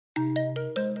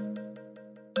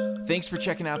Thanks for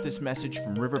checking out this message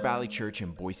from River Valley Church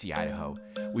in Boise, Idaho.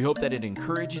 We hope that it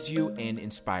encourages you and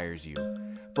inspires you.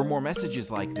 For more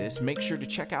messages like this, make sure to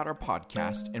check out our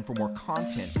podcast, and for more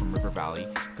content from River Valley,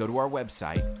 go to our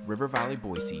website,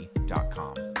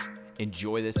 rivervalleyboise.com.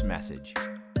 Enjoy this message.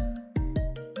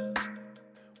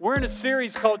 We're in a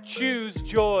series called Choose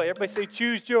Joy. Everybody say,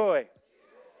 choose joy.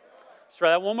 Let's try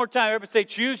that one more time. Everybody say,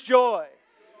 choose joy.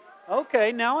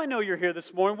 Okay, now I know you're here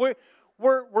this morning.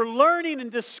 We're learning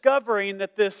and discovering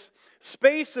that this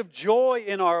space of joy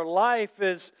in our life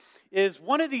is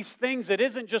one of these things that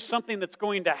isn't just something that's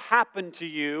going to happen to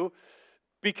you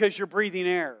because you're breathing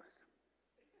air.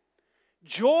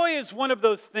 Joy is one of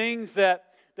those things that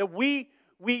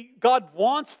God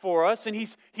wants for us, and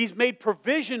He's made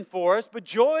provision for us, but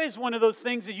joy is one of those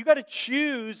things that you got to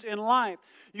choose in life.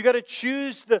 You got to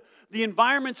choose the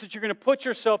environments that you're going to put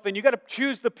yourself in. You got to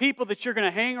choose the people that you're going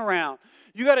to hang around.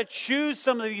 You got to choose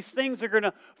some of these things that are going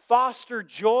to foster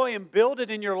joy and build it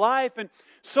in your life. And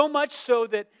so much so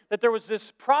that there was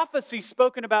this prophecy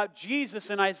spoken about Jesus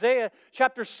in Isaiah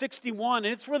chapter 61.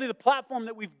 And it's really the platform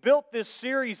that we've built this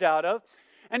series out of.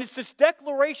 And it's this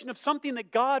declaration of something that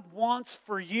God wants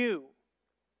for you.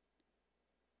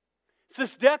 It's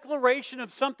this declaration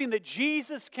of something that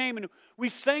Jesus came, and we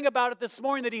sang about it this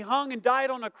morning, that He hung and died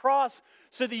on a cross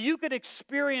so that you could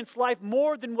experience life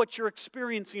more than what you're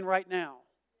experiencing right now.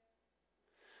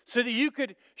 So that you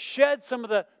could shed some of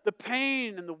the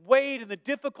pain and the weight and the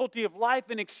difficulty of life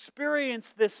and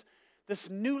experience this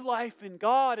new life in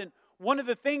God. And one of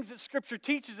the things that Scripture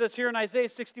teaches us here in Isaiah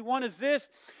 61 is this.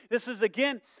 This is,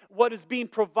 again, what is being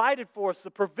provided for us,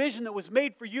 the provision that was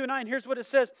made for you and I. And here's what it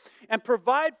says. And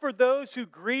provide for those who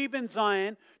grieve in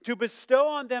Zion, to bestow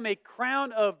on them a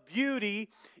crown of beauty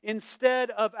instead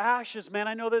of ashes. Man,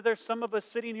 I know that there's some of us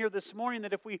sitting here this morning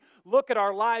that if we look at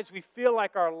our lives, we feel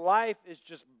like our life is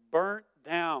just burnt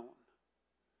down.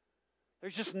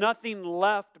 There's just nothing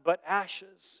left but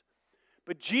ashes.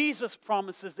 But Jesus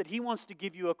promises that He wants to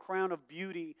give you a crown of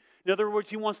beauty. In other words,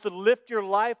 He wants to lift your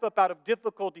life up out of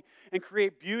difficulty and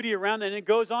create beauty around it. And it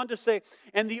goes on to say,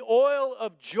 and the oil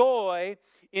of joy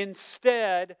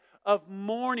instead of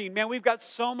mourning. Man, we've got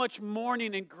so much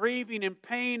mourning and grieving and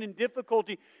pain and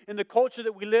difficulty in the culture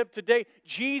that we live today.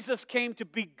 Jesus came to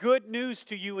be good news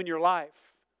to you in your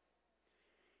life.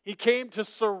 He came to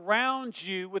surround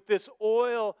you with this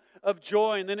oil of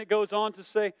joy. And then it goes on to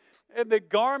say, and the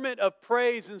garment of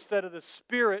praise instead of the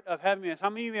spirit of heaviness. How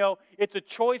many of you know it's a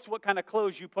choice what kind of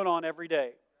clothes you put on every day?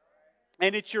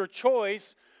 And it's your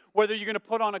choice whether you're going to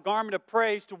put on a garment of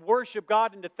praise to worship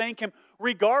God and to thank Him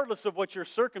regardless of what your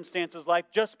circumstances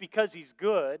like, just because He's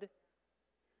good.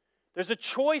 There's a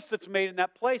choice that's made in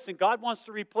that place, and God wants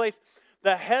to replace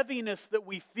the heaviness that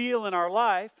we feel in our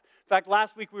life. In fact,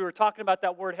 last week we were talking about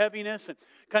that word heaviness, and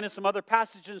kind of some other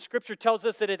passages in Scripture tells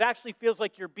us that it actually feels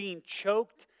like you're being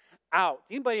choked out.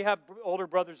 Anybody have older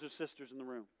brothers or sisters in the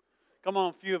room? Come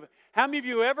on, a few of you. How many of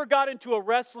you ever got into a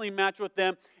wrestling match with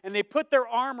them and they put their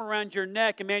arm around your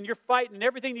neck and, man, you're fighting and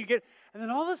everything you get, and then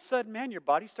all of a sudden, man, your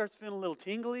body starts feeling a little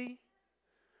tingly.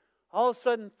 All of a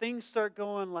sudden, things start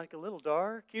going like a little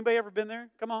dark. Anybody ever been there?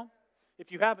 Come on.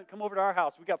 If you haven't, come over to our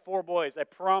house. We got 4 boys. I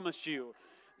promise you,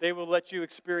 they will let you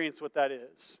experience what that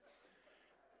is.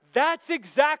 That's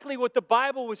exactly what the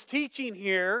Bible was teaching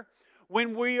here.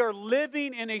 When we are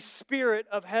living in a spirit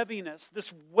of heaviness,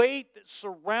 this weight that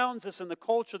surrounds us in the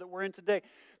culture that we're in today,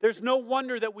 there's no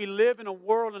wonder that we live in a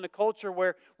world and a culture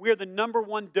where we are the number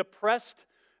one depressed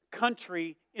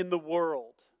country in the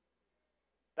world.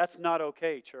 That's not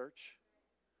okay, church.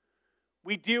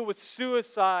 We deal with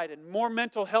suicide and more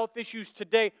mental health issues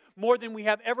today, more than we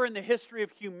have ever in the history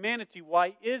of humanity.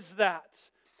 Why is that?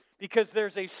 Because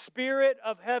there's a spirit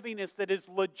of heaviness that is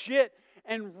legit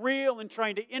and real and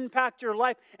trying to impact your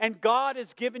life, and God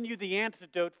has given you the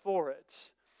antidote for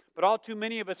it. But all too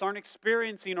many of us aren't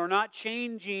experiencing or not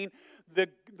changing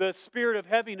the spirit of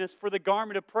heaviness for the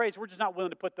garment of praise. We're just not willing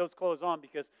to put those clothes on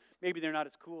because maybe they're not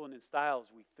as cool and in style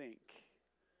as we think.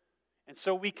 And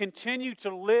so we continue to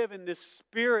live in this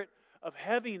spirit of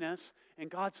heaviness,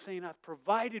 and God's saying, I've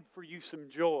provided for you some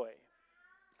joy.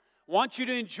 I want you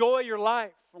to enjoy your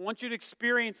life. I want you to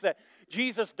experience that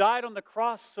Jesus died on the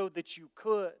cross so that you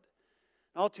could.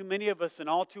 And all too many of us, and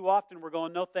all too often, we're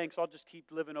going, no thanks, I'll just keep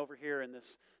living over here in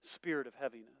this spirit of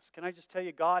heaviness. Can I just tell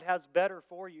you, God has better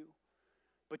for you.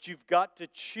 But you've got to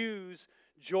choose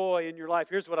joy in your life.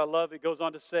 Here's what I love. It goes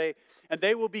on to say, and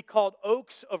they will be called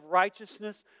oaks of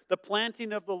righteousness, the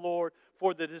planting of the Lord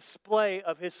for the display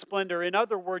of His splendor. In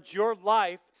other words, your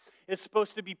life is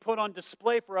supposed to be put on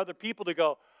display for other people to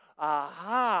go,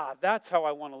 aha, that's how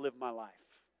I want to live my life.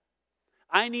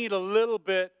 I need a little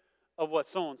bit of what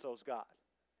so-and-so's got,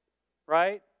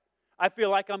 right? I feel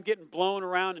like I'm getting blown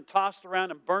around and tossed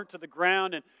around and burnt to the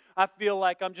ground, and I feel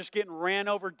like I'm just getting ran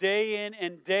over day in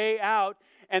and day out.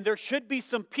 And there should be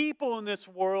some people in this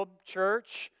world,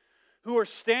 church, who are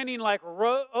standing like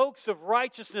oaks of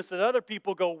righteousness that other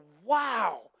people go,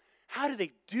 wow, how do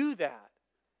they do that?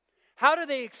 How do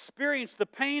they experience the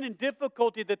pain and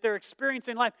difficulty that they're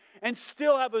experiencing in life and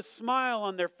still have a smile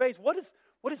on their face? What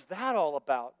is that all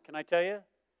about? Can I tell you?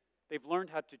 They've learned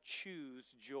how to choose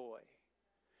joy.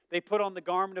 They put on the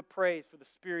garment of praise for the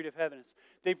spirit of heaviness.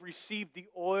 They've received the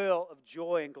oil of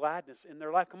joy and gladness in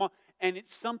their life. Come on. And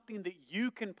it's something that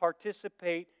you can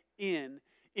participate in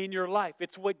your life.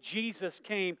 It's what Jesus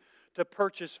came to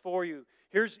purchase for you.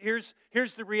 Here's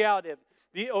the reality of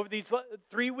over these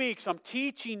 3 weeks, I'm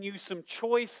teaching you some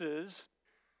choices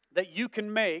that you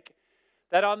can make,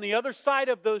 that on the other side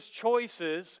of those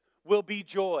choices will be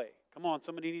joy. Come on,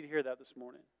 somebody need to hear that this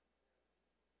morning.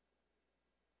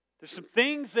 There's some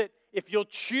things that if you'll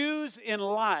choose in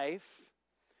life,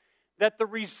 that the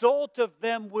result of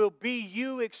them will be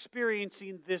you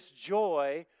experiencing this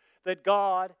joy that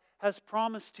God has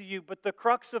promised to you. But the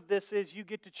crux of this is you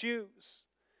get to choose.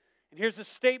 And here's a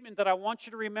statement that I want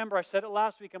you to remember. I said it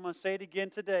last week. I'm going to say it again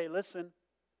today. Listen.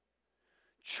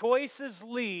 Choices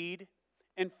lead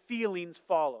and feelings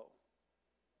follow.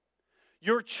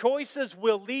 Your choices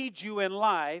will lead you in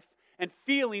life, and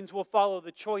feelings will follow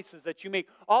the choices that you make.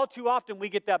 All too often, we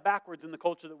get that backwards in the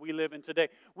culture that we live in today.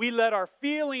 We let our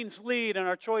feelings lead, and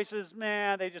our choices,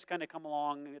 man, they just kind of come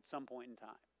along at some point in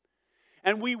time.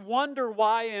 And we wonder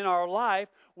why in our life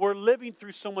we're living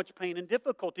through so much pain and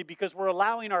difficulty, because we're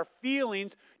allowing our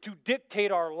feelings to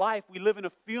dictate our life. We live in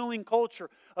a feeling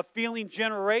culture, a feeling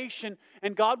generation,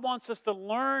 and God wants us to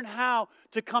learn how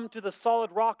to come to the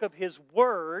solid rock of His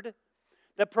Word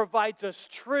that provides us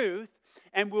truth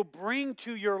and will bring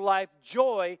to your life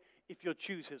joy if you'll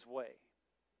choose His way.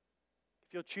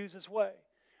 If you'll choose His way.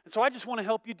 And so I just want to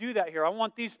help you do that here. I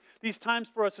want these times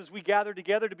for us as we gather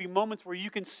together to be moments where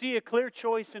you can see a clear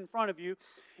choice in front of you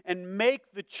and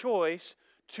make the choice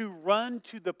to run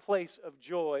to the place of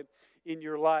joy in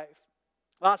your life.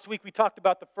 Last week we talked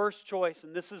about the first choice,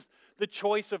 and this is the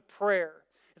choice of prayer.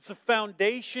 It's a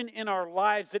foundation in our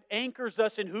lives that anchors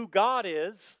us in who God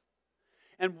is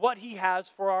and what He has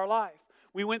for our life.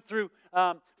 We went through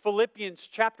Philippians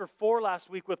chapter 4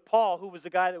 last week with Paul, who was a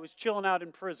guy that was chilling out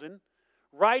in prison,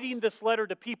 writing this letter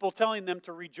to people, telling them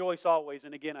to rejoice always.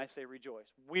 And again, I say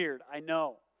rejoice. Weird, I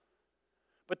know.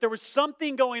 But there was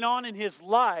something going on in his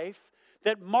life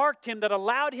that marked him, that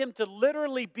allowed him to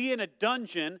literally be in a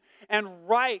dungeon and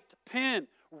write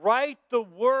the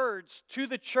words to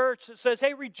the church that says,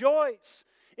 hey, rejoice.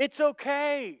 It's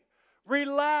okay.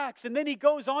 Relax. And then he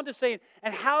goes on to say,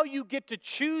 and how you get to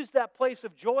choose that place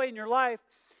of joy in your life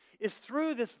is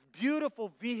through this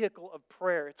beautiful vehicle of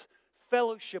prayer. It's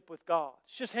fellowship with God.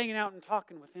 It's just hanging out and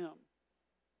talking with Him.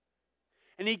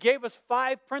 And he gave us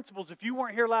 5 principles. If you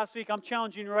weren't here last week, I'm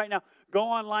challenging you right now. Go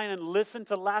online and listen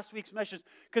to last week's message,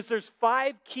 because there's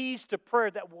 5 keys to prayer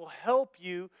that will help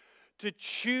you to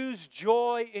choose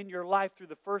joy in your life through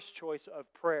the first choice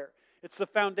of prayer. It's the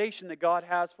foundation that God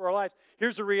has for our lives.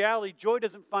 Here's the reality. Joy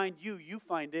doesn't find you, you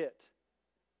find it.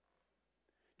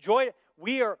 Joy,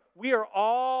 we are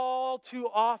all too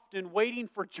often waiting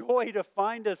for joy to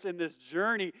find us in this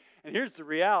journey. And here's the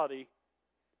reality.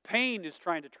 Pain is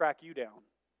trying to track you down.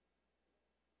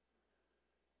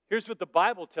 Here's what the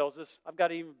Bible tells us. I've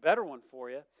got an even better one for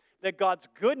you. That God's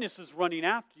goodness is running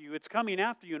after you. It's coming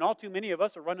after you, and all too many of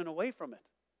us are running away from it.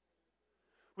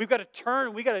 We've got to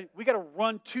turn. We got to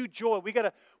run to joy. We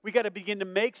got to begin to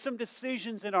make some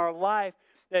decisions in our life,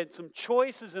 and some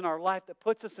choices in our life that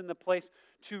puts us in the place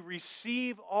to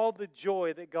receive all the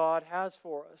joy that God has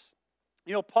for us.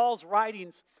 You know, Paul's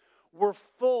writings were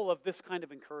full of this kind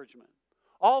of encouragement.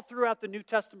 All throughout the New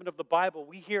Testament of the Bible,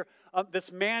 we hear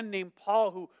this man named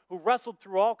Paul who wrestled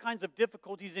through all kinds of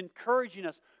difficulties, encouraging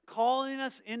us, calling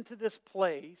us into this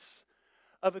place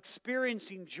of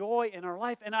experiencing joy in our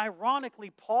life. And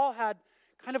ironically, Paul had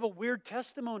kind of a weird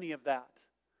testimony of that.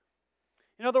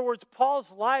 In other words,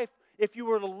 Paul's life, if you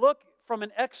were to look from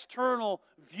an external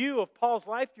view of Paul's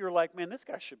life, you're like, man, this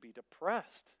guy should be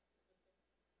depressed.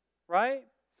 Right?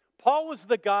 Paul was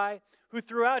the guy who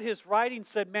throughout his writing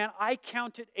said, man, I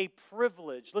count it a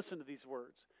privilege. Listen to these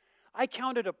words. I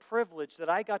count it a privilege that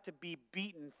I got to be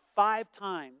beaten 5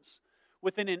 times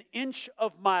within an inch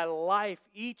of my life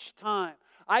each time.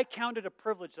 I count it a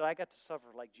privilege that I got to suffer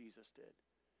like Jesus did.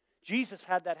 Jesus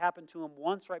had that happen to him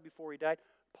once right before he died.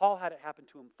 Paul had it happen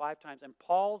to him 5 times. And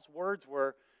Paul's words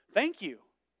were, thank you.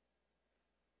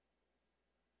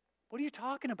 What are you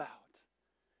talking about?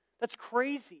 That's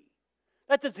crazy.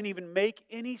 That doesn't even make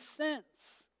any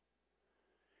sense.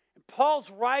 And Paul's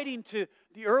writing to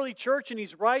the early church, and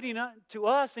he's writing to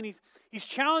us, and he's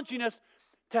challenging us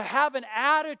to have an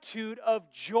attitude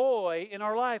of joy in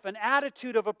our life, an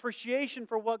attitude of appreciation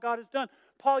for what God has done.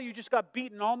 Paul, you just got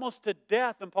beaten almost to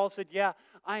death. And Paul said, yeah,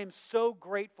 I am so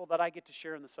grateful that I get to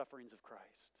share in the sufferings of Christ.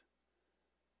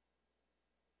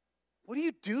 What do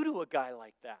you do to a guy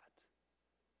like that?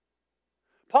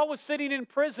 Paul was sitting in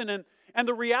prison, and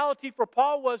the reality for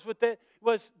Paul was that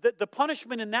the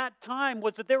punishment in that time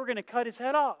was that they were going to cut his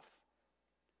head off.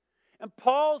 And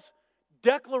Paul's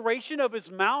declaration of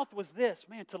his mouth was this: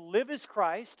 man, to live is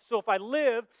Christ. So if I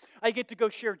live, I get to go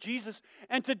share Jesus.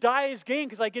 And to die is gain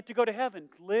because I get to go to heaven.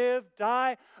 Live,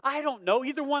 die, I don't know.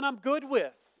 Either one I'm good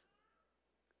with.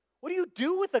 What do you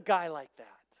do with a guy like that?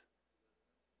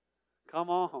 Come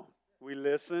on, we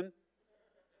listen.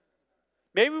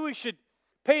 Maybe we should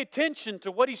pay attention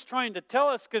to what he's trying to tell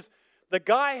us, because the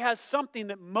guy has something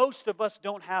that most of us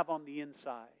don't have on the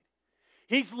inside.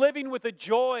 He's living with a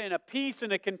joy and a peace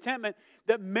and a contentment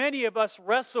that many of us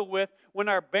wrestle with when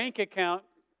our bank account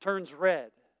turns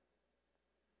red.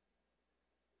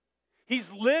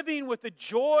 He's living with a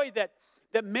joy that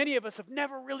many of us have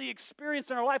never really experienced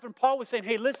in our life. And Paul was saying,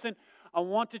 hey, listen, I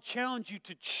want to challenge you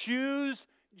to choose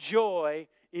joy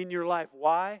in your life.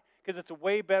 Why? Because it's a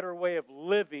way better way of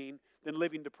living than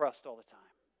living depressed all the time.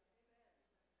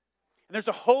 And there's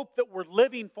a hope that we're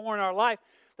living for in our life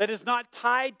that is not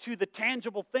tied to the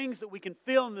tangible things that we can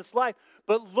feel in this life,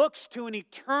 but looks to an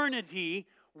eternity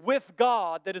with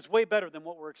God that is way better than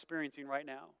what we're experiencing right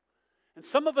now. And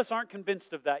some of us aren't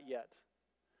convinced of that yet.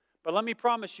 But let me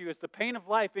promise you, as the pain of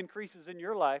life increases in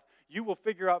your life, you will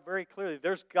figure out very clearly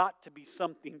there's got to be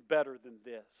something better than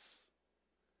this.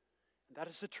 And that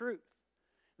is the truth.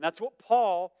 And that's what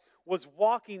Paul was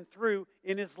walking through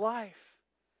in his life.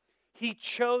 He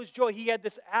chose joy. He had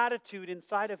this attitude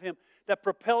inside of him that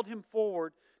propelled him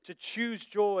forward to choose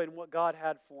joy in what God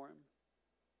had for him.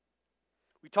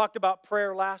 We talked about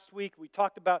prayer last week. We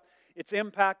talked about its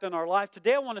impact on our life.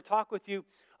 Today I want to talk with you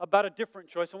about a different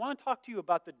choice. I want to talk to you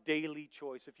about the daily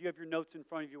choice. If you have your notes in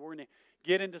front of you, we're going to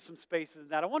get into some spaces in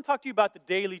that. I want to talk to you about the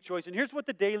daily choice. And here's what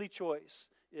the daily choice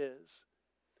is.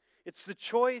 It's the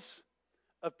choice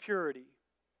of purity.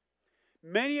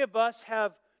 Many of us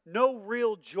have no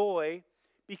real joy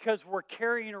because we're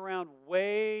carrying around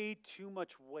way too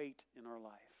much weight in our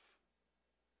life.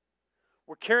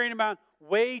 We're carrying around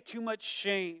way too much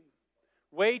shame,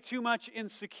 way too much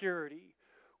insecurity,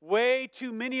 way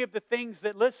too many of the things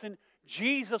that, listen,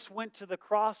 Jesus went to the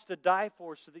cross to die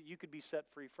for so that you could be set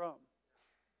free from.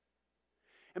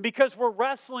 And because we're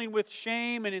wrestling with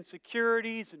shame and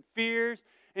insecurities and fears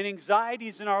and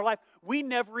anxieties in our life, we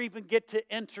never even get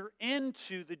to enter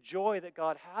into the joy that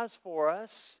God has for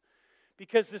us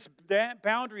because this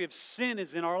boundary of sin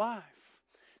is in our life.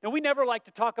 Now, we never like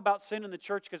to talk about sin in the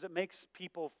church because it makes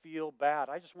people feel bad.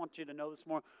 I just want you to know this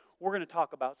morning, we're going to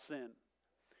talk about sin.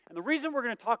 And the reason we're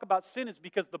going to talk about sin is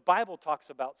because the Bible talks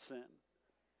about sin.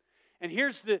 And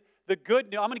here's the good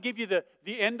news. I'm going to give you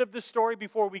the end of the story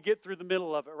before we get through the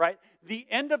middle of it, right? The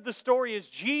end of the story is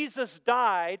Jesus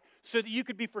died so that you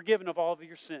could be forgiven of all of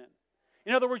your sin.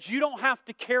 In other words, you don't have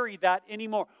to carry that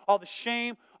anymore. All the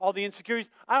shame, all the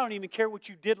insecurities. I don't even care what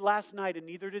you did last night, and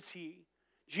neither does He.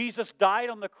 Jesus died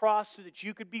on the cross so that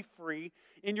you could be free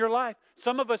in your life.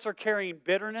 Some of us are carrying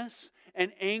bitterness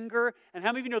and anger, and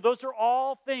how many of you know those are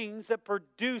all things that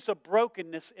produce a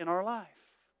brokenness in our life?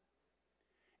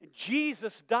 And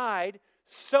Jesus died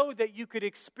so that you could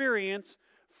experience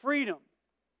freedom.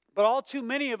 But all too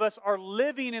many of us are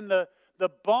living in the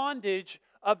bondage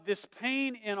of this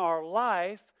pain in our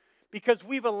life because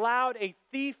we've allowed a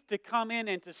thief to come in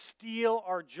and to steal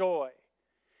our joy.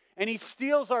 And he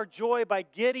steals our joy by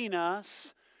getting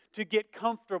us to get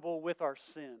comfortable with our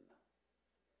sin.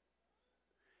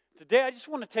 Today, I just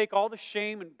want to take all the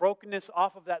shame and brokenness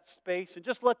off of that space and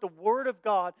just let the Word of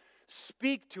God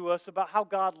speak to us about how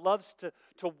God loves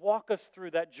to walk us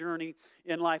through that journey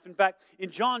in life. In fact, in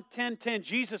John 10:10,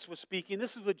 Jesus was speaking.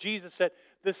 This is what Jesus said.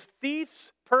 This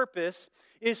thief's purpose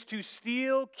is to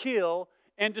steal, kill,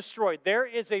 and destroy. There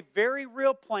is a very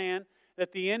real plan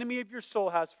that the enemy of your soul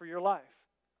has for your life.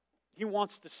 He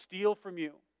wants to steal from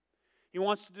you. He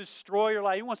wants to destroy your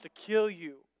life. He wants to kill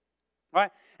you.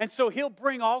 Right? And so he'll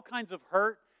bring all kinds of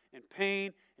hurt and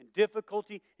pain and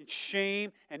difficulty and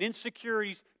shame and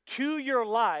insecurities to your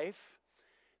life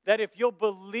that if you'll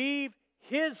believe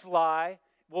his lie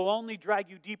will only drag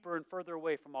you deeper and further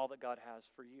away from all that God has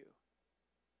for you.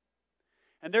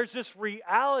 And there's this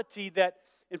reality that,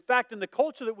 in fact, in the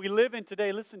culture that we live in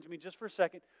today, listen to me just for a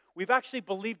second, we've actually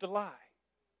believed a lie.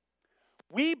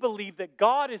 We believe that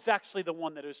God is actually the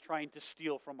one that is trying to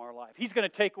steal from our life. He's going to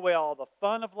take away all the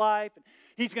fun of life. And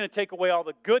He's going to take away all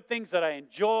the good things that I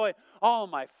enjoy, all of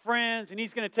my friends, and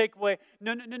He's going to take away...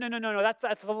 No.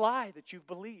 That's a lie that you've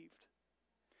believed.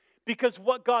 Because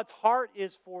what God's heart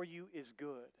is for you is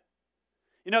good.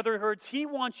 In other words, He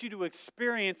wants you to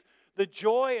experience the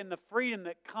joy and the freedom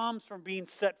that comes from being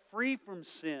set free from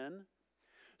sin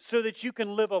so that you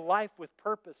can live a life with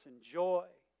purpose and joy.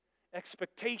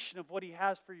 Expectation of what He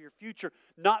has for your future,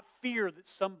 not fear that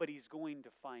somebody's going to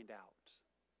find out.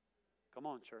 Come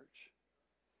on, church.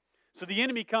 So the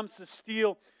enemy comes to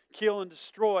steal, kill, and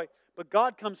destroy, but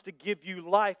God comes to give you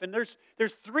life. And there's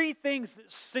three things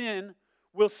that sin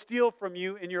will steal from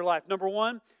you in your life. Number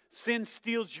one, sin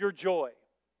steals your joy.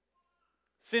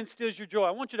 Sin steals your joy.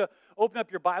 I want you to open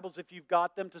up your Bibles, if you've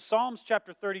got them, to Psalms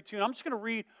chapter 32. And I'm just going to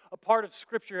read a part of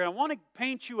Scripture here. And I want to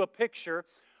paint you a picture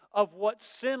of what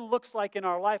sin looks like in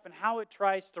our life and how it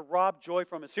tries to rob joy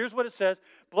from us. Here's what it says.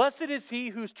 Blessed is he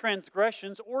whose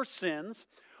transgressions or sins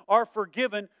are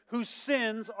forgiven, whose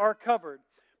sins are covered.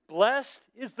 Blessed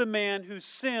is the man whose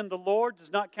sin the Lord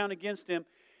does not count against him,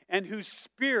 and whose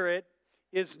spirit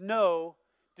is no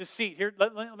deceit. Here,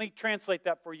 let me translate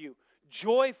that for you.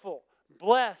 Joyful,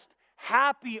 blessed,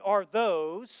 happy are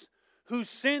those whose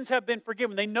sins have been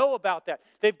forgiven. They know about that.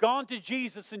 They've gone to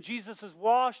Jesus, and Jesus has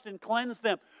washed and cleansed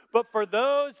them. But for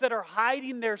those that are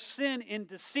hiding their sin in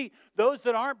deceit, those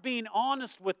that aren't being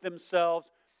honest with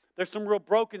themselves, there's some real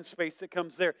broken space that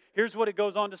comes there. Here's what it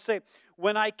goes on to say.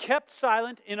 When I kept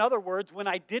silent, in other words, when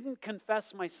I didn't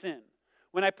confess my sin,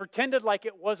 when I pretended like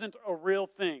it wasn't a real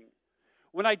thing,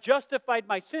 when I justified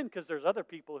my sin, because there's other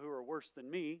people who are worse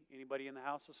than me. Anybody in the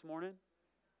house this morning?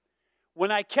 When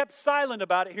I kept silent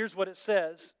about it, here's what it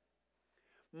says.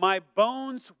 My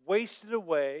bones wasted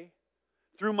away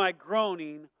through my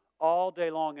groaning all day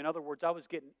long. In other words, I was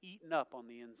getting eaten up on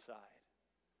the inside.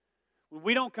 When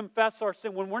we don't confess our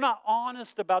sin, when we're not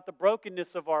honest about the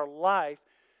brokenness of our life,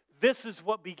 this is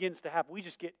what begins to happen. We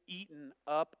just get eaten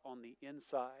up on the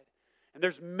inside. And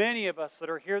there's many of us that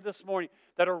are here this morning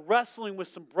that are wrestling with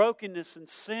some brokenness and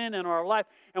sin in our life,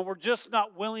 and we're just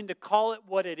not willing to call it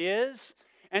what it is.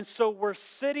 And so we're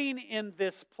sitting in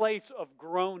this place of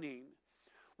groaning.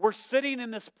 We're sitting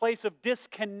in this place of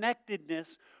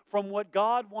disconnectedness from what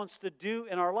God wants to do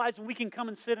in our lives. And we can come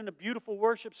and sit in a beautiful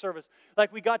worship service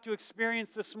like we got to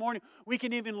experience this morning. We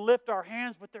can even lift our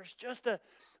hands, but there's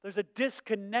a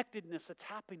disconnectedness that's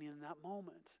happening in that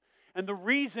moment. And the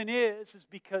reason is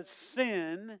because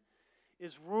sin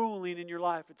is ruling in your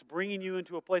life. It's bringing you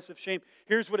into a place of shame.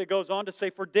 Here's what it goes on to say.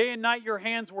 For day and night your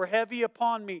hands were heavy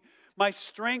upon me. My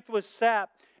strength was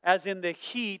sapped as in the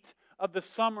heat of the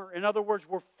summer. In other words,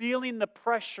 we're feeling the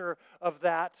pressure of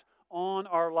that on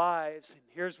our lives. And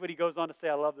here's what he goes on to say.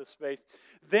 I love this space.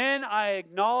 Then I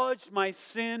acknowledged my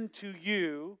sin to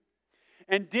you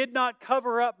and did not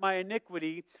cover up my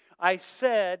iniquity. I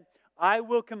said, I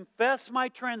will confess my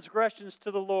transgressions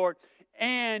to the Lord,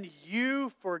 and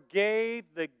you forgave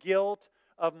the guilt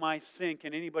of my sin.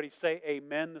 Can anybody say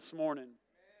amen this morning?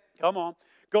 Come on.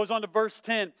 Goes on to verse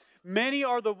 10. Many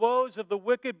are the woes of the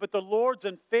wicked, but the Lord's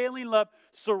unfailing love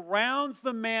surrounds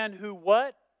the man who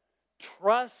what?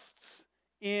 Trusts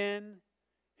in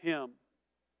Him.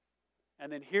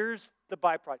 And then here's the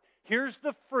byproduct. Here's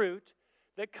the fruit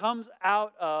that comes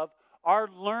out of our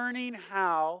learning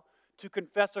how to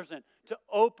confess our sin, to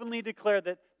openly declare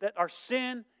that our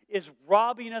sin is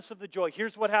robbing us of the joy.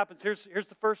 Here's what happens. Here's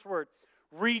the first word.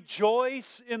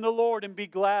 Rejoice in the Lord and be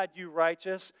glad, you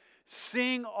righteous.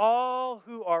 Sing all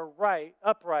who are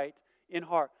upright in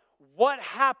heart. What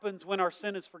happens when our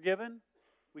sin is forgiven?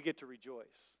 We get to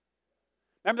rejoice.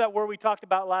 Remember that word we talked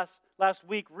about last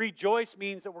week? Rejoice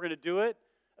means that we're going to do it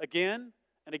again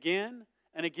and again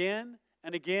and again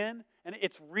and again. And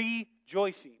it's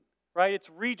rejoicing, right?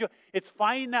 It's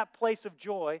finding that place of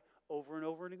joy over and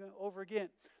over and over again.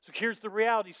 So here's the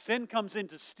reality. Sin comes in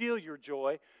to steal your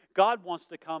joy. God wants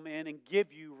to come in and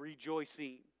give you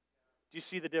rejoicing. Do you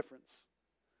see the difference?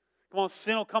 Come on,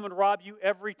 sin will come and rob you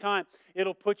every time.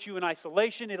 It'll put you in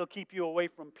isolation. It'll keep you away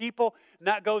from people. And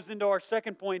that goes into our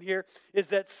second point here, is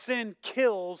that sin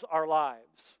kills our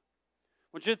lives.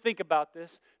 I want you to think about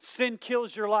this. Sin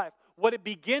kills your life. What it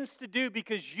begins to do,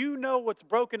 because you know what's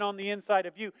broken on the inside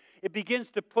of you, it begins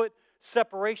to put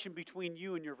separation between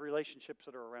you and your relationships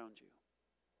that are around you.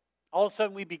 All of a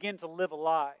sudden, we begin to live a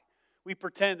lie. We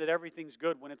pretend that everything's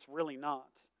good when it's really not.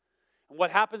 And what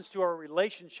happens to our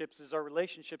relationships is our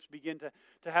relationships begin to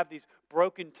have these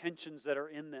broken tensions that are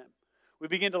in them. We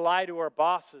begin to lie to our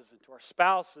bosses and to our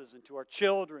spouses and to our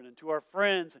children and to our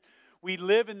friends. We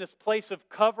live in this place of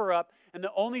cover-up, and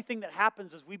the only thing that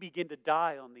happens is we begin to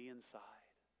die on the inside.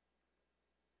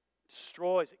 It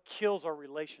destroys, it kills our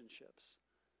relationships.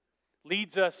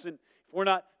 Leads us, and if we're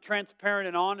not transparent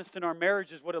and honest in our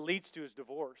marriages, what it leads to is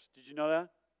divorce. Did you know that?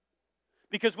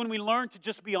 Because when we learn to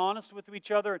just be honest with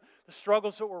each other, and the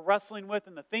struggles that we're wrestling with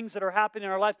and the things that are happening in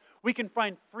our lives, we can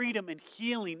find freedom and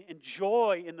healing and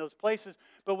joy in those places.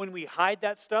 But when we hide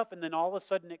that stuff and then all of a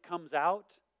sudden it comes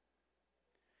out,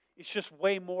 it's just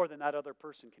way more than that other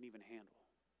person can even handle.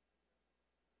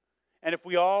 And if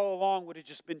we all along would have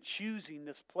just been choosing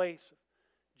this place of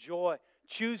joy,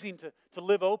 choosing to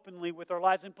live openly with our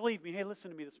lives, and believe me, hey, listen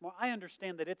to me this morning, I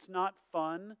understand that it's not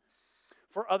fun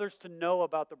for others to know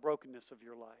about the brokenness of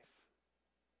your life.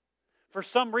 For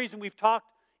some reason,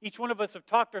 each one of us have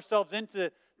talked ourselves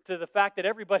into the fact that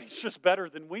everybody's just better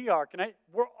than we are.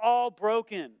 We're all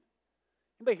broken.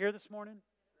 Anybody here this morning?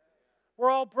 We're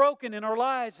all broken in our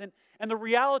lives. And the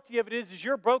reality of it is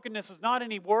your brokenness is not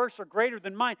any worse or greater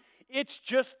than mine. It's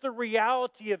just the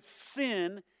reality of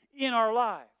sin in our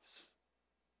lives.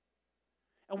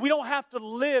 And we don't have to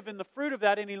live in the fruit of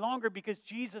that any longer because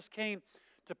Jesus came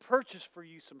to purchase for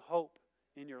you some hope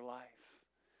in your life.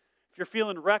 If you're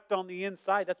feeling wrecked on the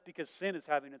inside, that's because sin is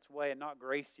having its way and not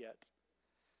grace yet.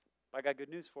 I got good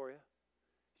news for you.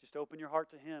 Just open your heart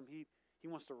to Him. He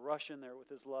wants to rush in there with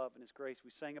His love and His grace.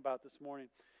 We sang about this morning.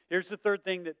 Here's the third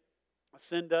thing that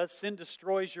sin does. Sin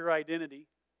destroys your identity.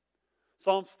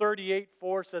 Psalms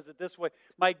 38:4 says it this way: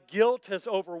 my guilt has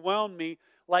overwhelmed me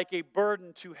like a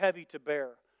burden too heavy to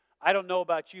bear. I don't know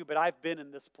about you, but I've been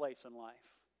in this place in life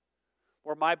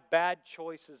where my bad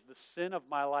choices, the sin of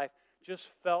my life, just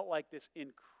felt like this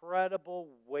incredible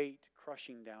weight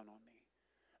crushing down on me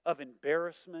of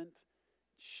embarrassment,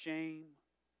 shame.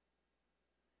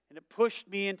 And it pushed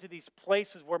me into these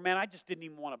places where, man, I just didn't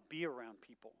even want to be around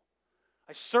people.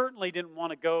 I certainly didn't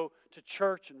want to go to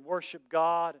church and worship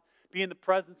God, be in the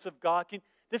presence of God.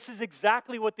 This is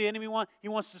exactly what the enemy wants. He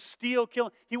wants to steal,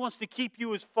 kill. He wants to keep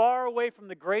you as far away from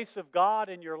the grace of God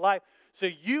in your life. So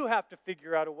you have to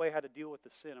figure out a way how to deal with the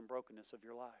sin and brokenness of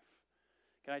your life.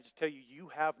 Can I just tell you, you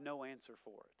have no answer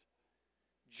for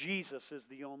it. Jesus is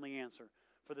the only answer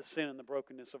for the sin and the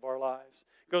brokenness of our lives.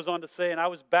 It goes on to say, and I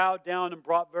was bowed down and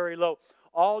brought very low.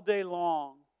 All day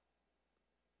long,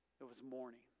 it was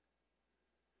mourning.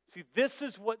 See, this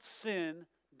is what sin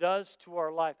does to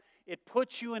our life. It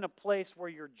puts you in a place where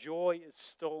your joy is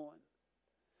stolen.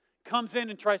 Comes in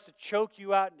and tries to choke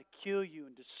you out and to kill you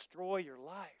and destroy your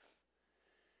life.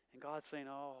 And God's saying,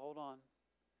 oh, hold on.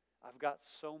 I've got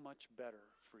so much better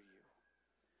for you.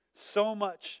 So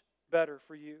much better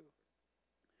for you.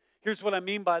 Here's what I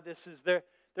mean by this is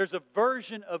there's a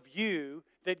version of you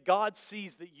that God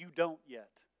sees that you don't yet.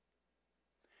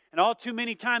 And all too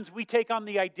many times we take on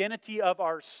the identity of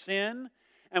our sin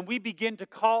and we begin to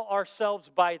call ourselves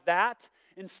by that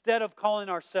instead of calling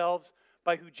ourselves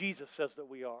by who Jesus says that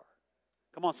we are.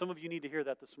 Come on, some of you need to hear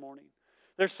that this morning.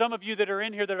 There's some of you that are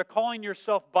in here that are calling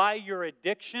yourself by your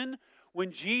addiction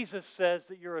when Jesus says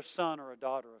that you're a son or a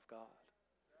daughter of God.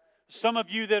 Some of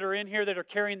you that are in here that are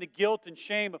carrying the guilt and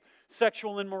shame of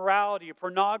sexual immorality or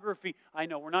pornography. I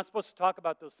know we're not supposed to talk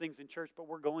about those things in church, but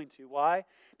we're going to. Why?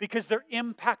 Because they're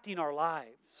impacting our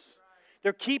lives.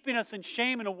 They're keeping us in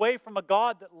shame and away from a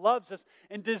God that loves us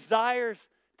and desires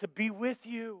to be with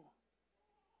you.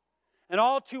 And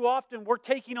all too often, we're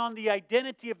taking on the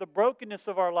identity of the brokenness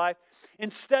of our life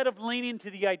instead of leaning to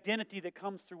the identity that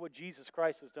comes through what Jesus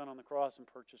Christ has done on the cross and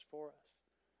purchased for us.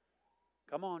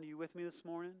 Come on, are you with me this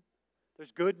morning?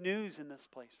 There's good news in this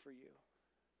place for you.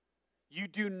 You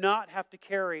do not have to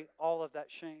carry all of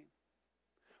that shame.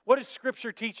 What does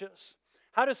Scripture teach us?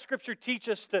 How does Scripture teach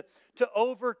us to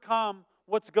overcome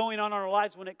what's going on in our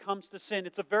lives when it comes to sin?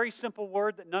 It's a very simple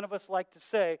word that none of us like to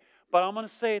say, but I'm going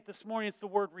to say it this morning. It's the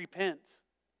word repent.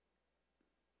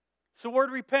 It's the word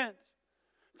repent.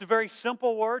 It's a very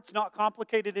simple word. It's not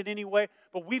complicated in any way,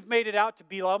 but we've made it out to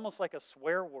be almost like a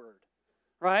swear word,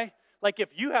 right? Like if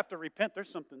you have to repent, there's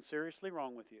something seriously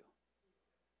wrong with you.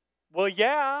 Well,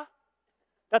 yeah,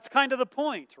 that's kind of the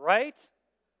point, right?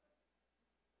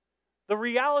 The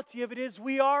reality of it is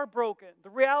we are broken. The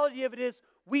reality of it is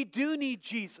we do need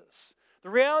Jesus.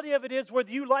 The reality of it is whether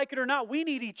you like it or not, we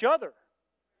need each other.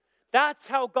 That's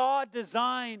how God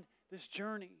designed this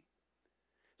journey.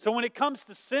 So when it comes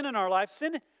to sin in our life,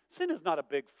 sin is not a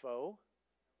big foe.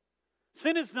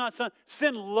 Sin is not some,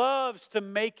 sin loves to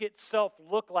make itself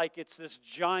look like it's this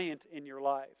giant in your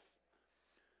life.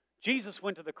 Jesus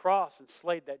went to the cross and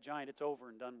slayed that giant. It's over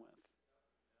and done with.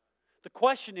 The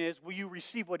question is, will you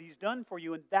receive what He's done for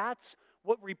you? And that's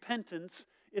what repentance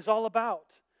is all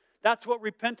about. That's what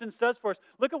repentance does for us.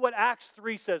 Look at what Acts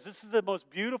 3 says. This is the most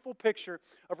beautiful picture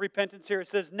of repentance here. It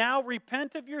says, now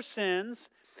repent of your sins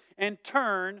and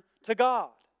turn to God.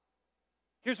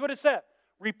 Here's what it said.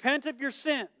 Repent of your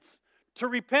sins. To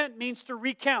repent means to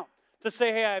recount. To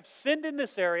say, hey, I've sinned in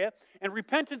this area. And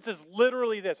repentance is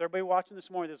literally this. Everybody watching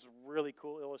this morning, this is a really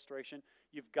cool illustration.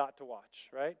 You've got to watch,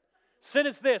 right? Sin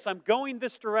is this. I'm going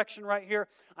this direction right here.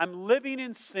 I'm living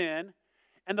in sin.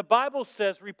 And the Bible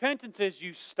says repentance is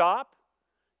you stop,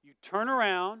 you turn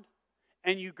around,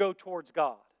 and you go towards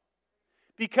God.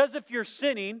 Because if you're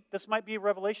sinning, this might be a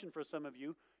revelation for some of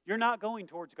you, you're not going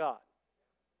towards God.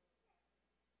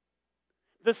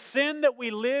 The sin that we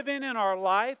live in our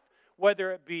life,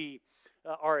 whether it be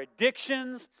our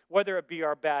addictions, whether it be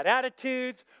our bad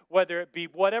attitudes, whether it be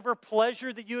whatever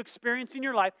pleasure that you experience in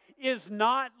your life, is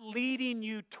not leading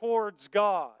you towards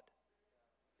God.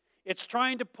 It's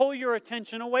trying to pull your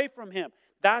attention away from Him.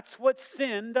 That's what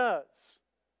sin does.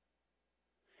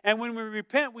 And when we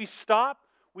repent, we stop,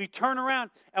 we turn around,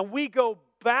 and we go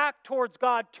back towards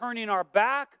God, turning our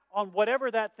back on whatever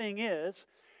that thing is.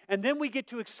 And then we get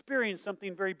to experience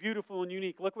something very beautiful and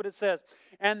unique. Look what it says.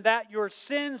 And that your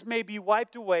sins may be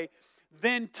wiped away,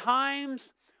 then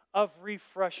times of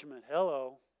refreshment.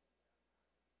 Hello.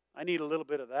 I need a little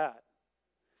bit of that.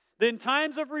 Then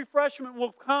times of refreshment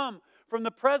will come from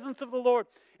the presence of the Lord,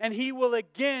 and He will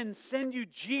again send you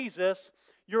Jesus,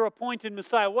 your appointed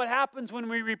Messiah. What happens when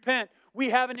we repent? We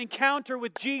have an encounter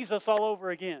with Jesus all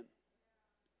over again.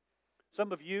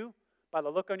 Some of you, by the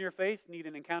look on your face, need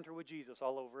an encounter with Jesus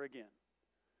all over again.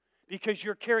 Because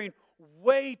you're carrying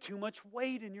way too much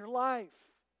weight in your life.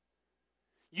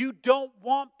 You don't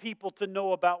want people to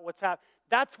know about what's happening.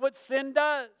 That's what sin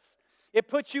does. It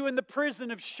puts you in the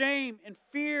prison of shame and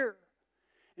fear.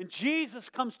 And Jesus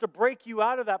comes to break you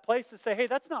out of that place to say, hey,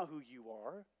 that's not who you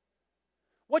are.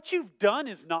 What you've done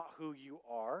is not who you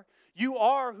are. You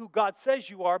are who God says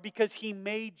you are because He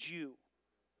made you.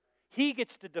 He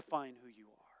gets to define who you are.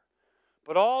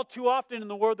 But all too often in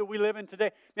the world that we live in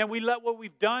today, man, we let what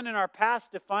we've done in our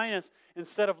past define us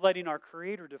instead of letting our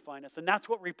Creator define us. And that's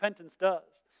what repentance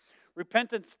does.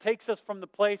 Repentance takes us from the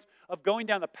place of going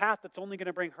down the path that's only going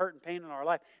to bring hurt and pain in our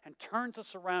life and turns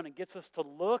us around and gets us to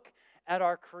look at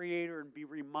our Creator and be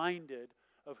reminded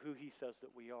of who He says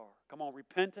that we are. Come on,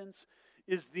 repentance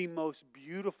is the most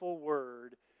beautiful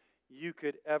word you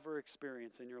could ever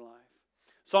experience in your life.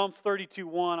 Psalms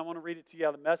 32:1, I want to read it to you.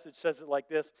 The Message says it like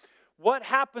this. What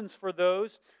happens for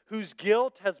those whose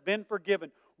guilt has been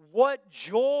forgiven? What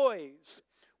joys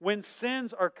when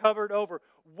sins are covered over?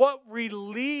 What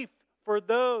relief for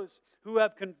those who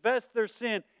have confessed their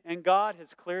sin and God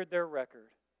has cleared their record?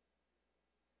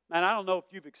 Man, I don't know if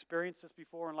you've experienced this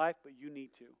before in life, but you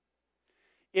need to.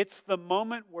 It's the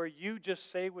moment where you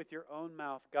just say with your own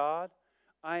mouth, God,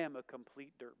 I am a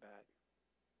complete dirtbag.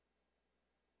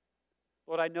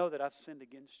 Lord, I know that I've sinned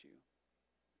against you.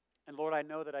 And Lord, I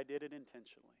know that I did it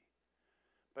intentionally.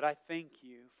 But I thank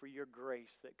you for your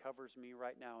grace that covers me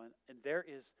right now. And there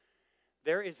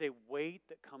is a weight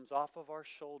that comes off of our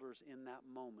shoulders in that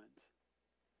moment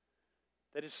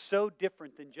that is so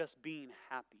different than just being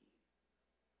happy.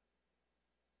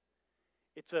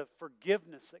 It's a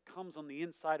forgiveness that comes on the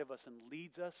inside of us and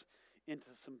leads us into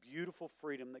some beautiful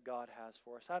freedom that God has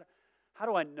for us. How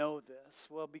do I know this?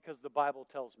 Well, because the Bible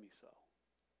tells me so.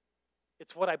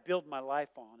 It's what I build my life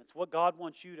on. It's what God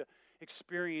wants you to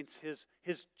experience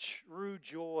His true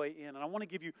joy in. And I want to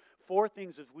give you 4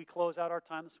 things as we close out our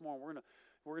time this morning.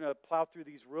 We're gonna plow through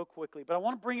these real quickly. But I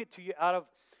want to bring it to you out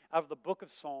of the book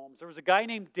of Psalms. There was a guy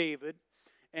named David,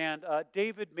 and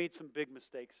David made some big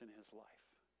mistakes in his life.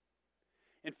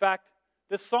 In fact,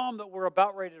 this psalm that we're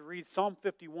about ready to read, Psalm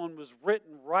 51, was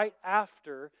written right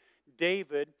after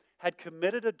David had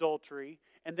committed adultery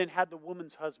and then had the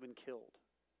woman's husband killed.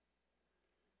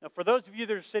 Now, for those of you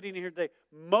that are sitting here today,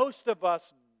 most of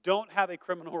us don't have a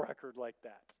criminal record like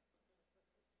that.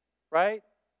 Right?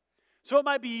 So it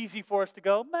might be easy for us to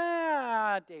go,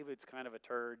 David's kind of a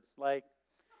turd. Like,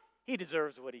 he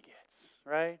deserves what he gets,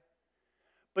 right?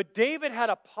 But David had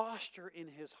a posture in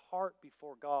his heart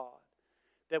before God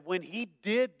that when he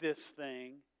did this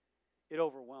thing, it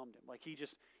overwhelmed him. Like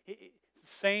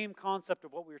same concept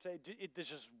of what we were saying, this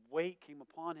just weight came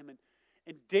upon him.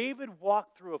 And David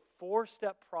walked through a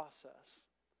 4-step process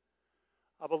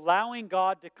of allowing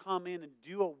God to come in and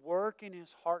do a work in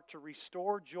his heart to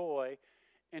restore joy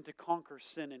and to conquer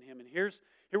sin in him. And here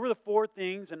were the 4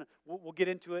 things, and we'll get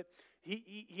into it.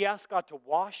 He asked God to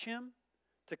wash him,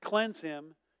 to cleanse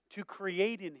him, to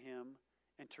create in him,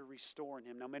 and to restore in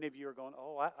him. Now, many of you are going,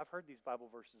 I've heard these Bible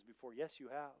verses before. Yes, you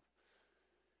have.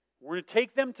 We're going to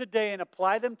take them today and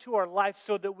apply them to our life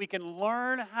so that we can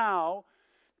learn how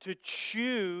to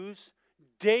choose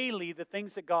daily the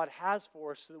things that God has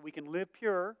for us so that we can live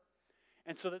pure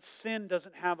and so that sin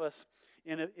doesn't have us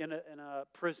in a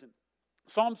prison.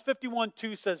 Psalms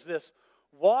 51:2 says this,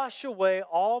 wash away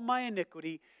all my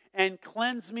iniquity and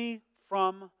cleanse me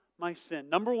from my sin.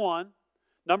 Number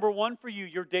one for you,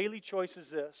 your daily choice is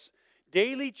this.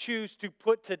 Daily choose to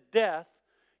put to death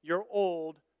your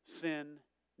old sin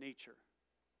nature.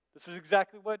 This is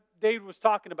exactly what David was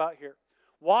talking about here.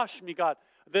 Wash me, God.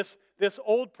 This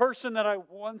old person that I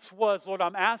once was, Lord,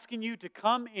 I'm asking you to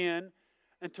come in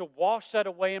and to wash that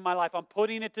away in my life. I'm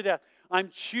putting it to death. I'm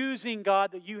choosing,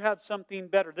 God, that you have something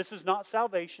better. This is not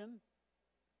salvation.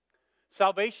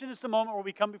 Salvation is the moment where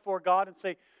we come before God and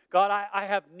say, God, I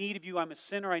have need of you. I'm a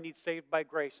sinner. I need saved by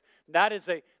grace. That is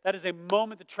a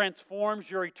moment that transforms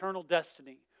your eternal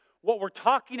destiny. What we're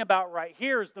talking about right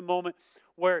here is the moment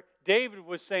where David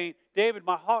was saying, David,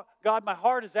 my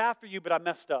heart is after you, but I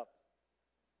messed up.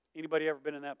 Anybody ever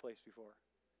been in that place before?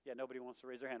 Yeah, nobody wants to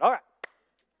raise their hand. All right.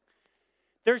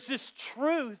 There's this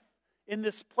truth in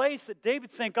this place that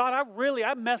David's saying, God,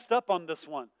 I messed up on this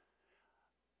one.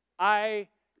 I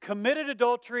committed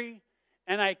adultery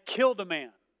and I killed a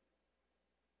man.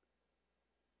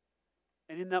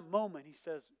 And in that moment, he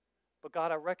says, but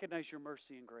God, I recognize your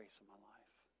mercy and grace in my life.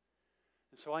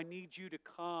 And so I need you to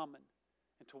come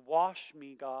and to wash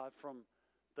me, God, from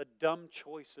the dumb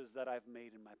choices that I've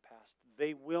made in my past.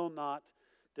 They will not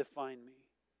define me.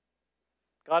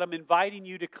 God, I'm inviting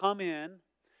you to come in.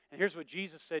 And here's what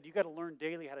Jesus said. You got to learn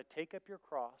daily how to take up your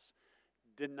cross,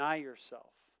 deny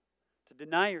yourself. To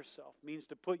deny yourself means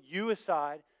to put you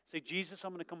aside. Say, Jesus,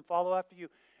 I'm going to come follow after you.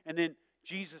 And then,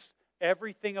 Jesus,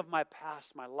 everything of my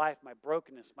past, my life, my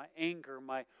brokenness, my anger,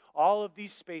 all of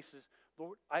these spaces,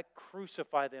 Lord, I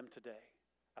crucify them today.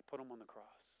 I put them on the cross.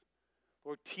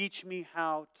 Lord, teach me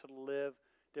how to live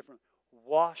different.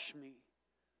 Wash me,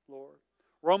 Lord.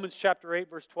 Romans chapter 8,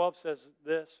 verse 12 says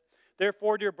this.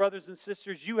 Therefore, dear brothers and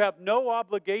sisters, you have no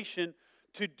obligation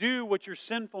to do what your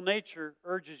sinful nature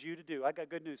urges you to do. I got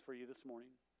good news for you this morning.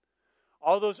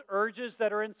 All those urges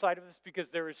that are inside of us, because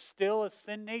there is still a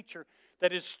sin nature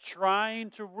that is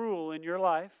trying to rule in your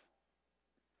life.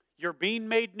 You're being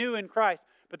made new in Christ,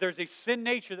 but there's a sin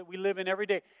nature that we live in every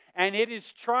day, and it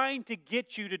is trying to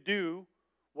get you to do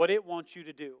what it wants you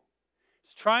to do.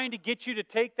 It's trying to get you to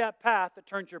take that path that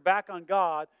turns your back on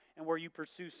God and where you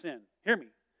pursue sin. Hear me.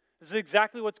 This is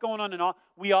exactly what's going on.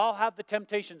 We all have the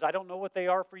temptations. I don't know what they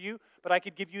are for you, but I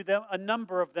could give you a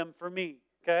number of them for me,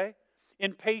 okay?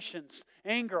 Impatience,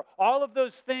 anger, all of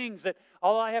those things that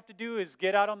all I have to do is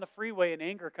get out on the freeway and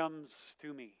anger comes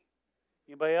to me.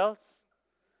 Anybody else?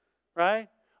 Right?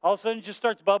 All of a sudden it just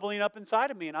starts bubbling up inside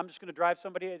of me and I'm just going to drive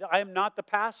somebody. I am not the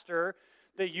pastor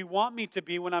that you want me to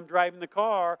be when I'm driving the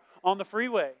car on the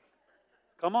freeway.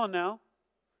 Come on now.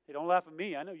 Hey, don't laugh at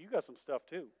me. I know you got some stuff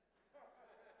too.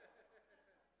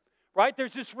 Right?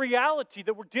 There's this reality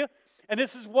that we're dealing, and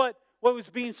this is what was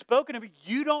being spoken of.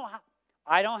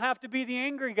 I don't have to be the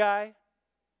angry guy.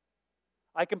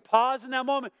 I can pause in that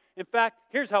moment. In fact,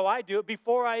 here's how I do it.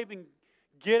 Before I even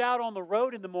get out on the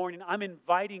road in the morning, I'm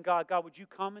inviting God. God, would you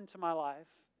come into my life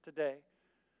today?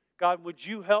 God, would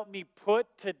you help me put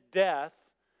to death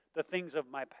the things of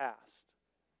my past?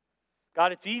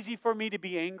 God, it's easy for me to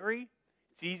be angry.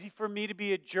 It's easy for me to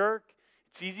be a jerk.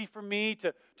 It's easy for me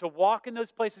to walk in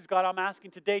those places. God, I'm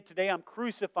asking today I'm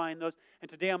crucifying those, and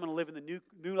today I'm going to live in the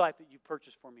new life that you've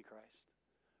purchased for me, Christ.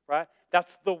 Right?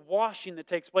 That's the washing that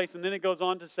takes place. And then it goes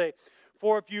on to say,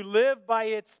 for if you live by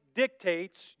its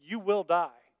dictates, you will die.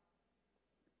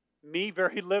 Me,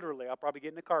 very literally. I'll probably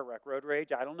get in a car wreck, road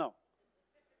rage, I don't know.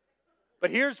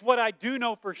 But here's what I do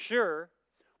know for sure.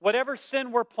 Whatever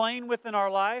sin we're playing with in our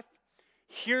life,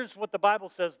 here's what the Bible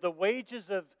says. The wages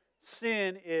of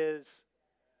sin is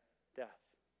death.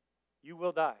 You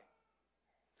will die.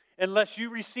 Unless you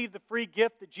receive the free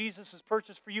gift that Jesus has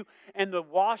purchased for you and the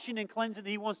washing and cleansing that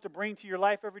He wants to bring to your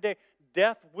life every day,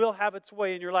 death will have its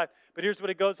way in your life. But here's what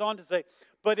it goes on to say.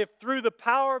 But if through the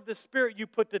power of the Spirit you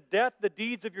put to death the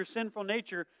deeds of your sinful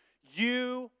nature,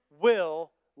 you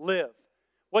will live.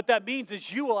 What that means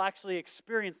is you will actually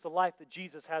experience the life that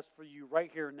Jesus has for you right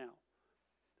here and now.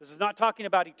 This is not talking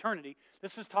about eternity.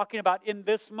 This is talking about in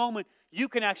this moment, you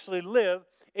can actually live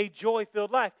a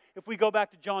joy-filled life. If we go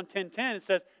back to John 10:10, it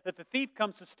says that the thief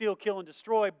comes to steal, kill, and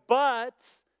destroy, but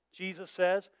Jesus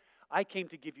says, I came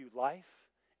to give you life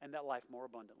and that life more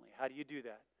abundantly. How do you do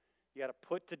that? You got to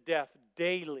put to death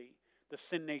daily the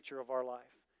sin nature of our life.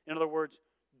 In other words,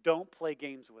 don't play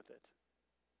games with it.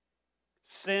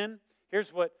 Sin,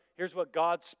 here's what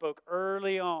God spoke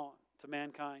early on to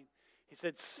mankind. He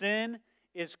said, sin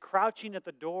is crouching at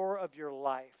the door of your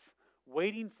life,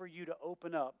 waiting for you to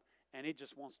open up, and it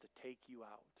just wants to take you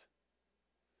out.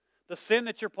 The sin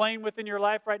that you're playing with in your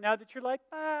life right now that you're like,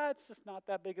 it's just not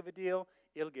that big of a deal,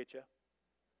 it'll get you.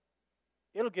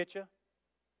 It'll get you.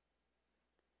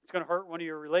 It's going to hurt one of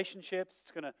your relationships.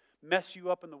 It's going to mess you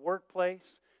up in the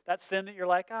workplace. That sin that you're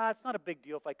like, it's not a big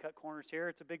deal if I cut corners here.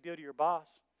 It's a big deal to your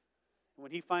boss. And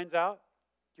when he finds out,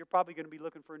 you're probably going to be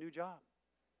looking for a new job.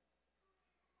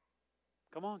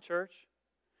 Come on, church.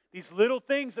 These little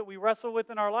things that we wrestle with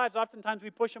in our lives, oftentimes we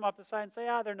push them off the side and say,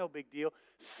 they're no big deal.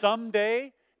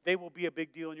 Someday, they will be a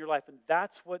big deal in your life. And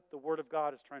that's what the Word of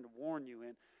God is trying to warn you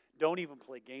in. Don't even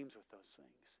play games with those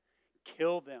things.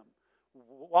 Kill them.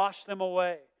 Wash them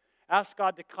away. Ask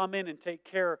God to come in and take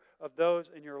care of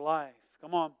those in your life.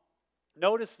 Come on.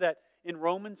 Notice that in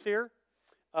Romans here,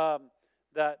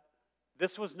 that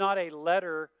this was not a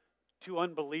letter to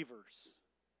unbelievers.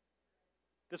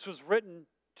 This was written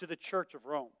to the church of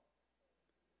Rome.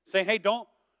 Saying, hey, don't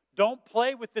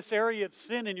play with this area of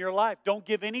sin in your life. Don't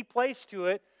give any place to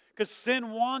it, because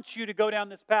sin wants you to go down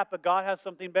this path, but God has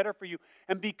something better for you.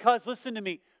 And because, listen to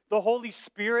me, the Holy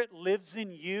Spirit lives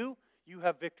in you, you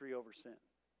have victory over sin.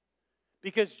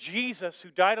 Because Jesus, who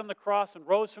died on the cross and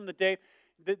rose from the dead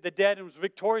and was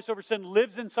victorious over sin,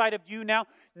 lives inside of you now.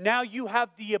 Now you have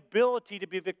the ability to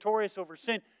be victorious over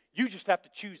sin. You just have to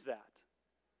choose that.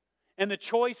 And the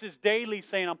choice is daily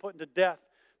saying, I'm putting to death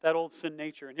that old sin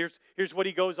nature. And here's what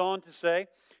he goes on to say.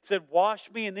 He said,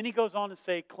 wash me. And then he goes on to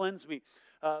say, cleanse me.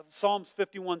 Psalms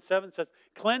 51:7 says,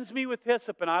 cleanse me with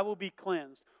hyssop and I will be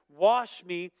cleansed. Wash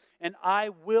me and I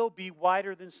will be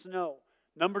whiter than snow.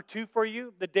 Number 2 for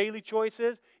you, the daily choice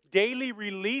is, daily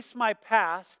release my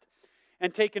past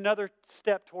and take another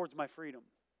step towards my freedom.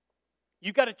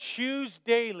 You've got to choose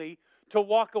daily to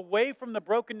walk away from the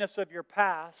brokenness of your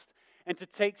past and to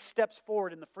take steps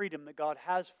forward in the freedom that God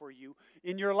has for you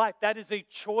in your life. That is a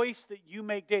choice that you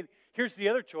make daily. Here's the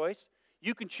other choice.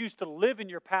 You can choose to live in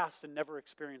your past and never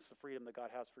experience the freedom that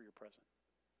God has for your present.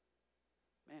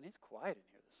 Man, it's quiet in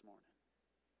here this morning.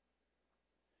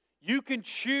 You can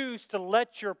choose to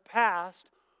let your past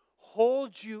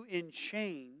hold you in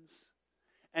chains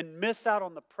and miss out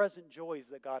on the present joys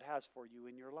that God has for you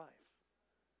in your life.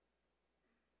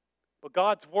 But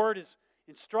God's Word is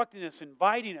instructing us,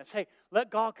 inviting us, hey, let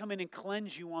God come in and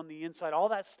cleanse you on the inside. All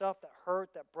that stuff, that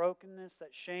hurt, that brokenness, that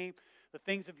shame, the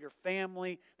things of your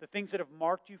family, the things that have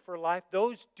marked you for life,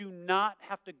 those do not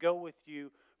have to go with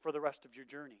you for the rest of your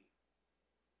journey.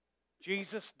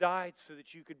 Jesus died so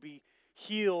that you could be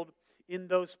healed in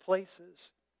those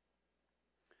places.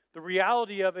 The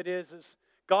reality of it is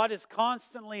God is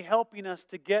constantly helping us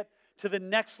to get to the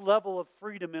next level of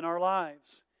freedom in our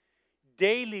lives.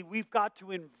 Daily, we've got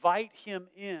to invite Him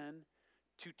in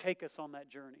to take us on that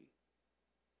journey.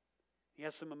 He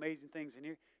has some amazing things. And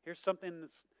here's something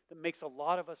that makes a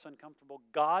lot of us uncomfortable.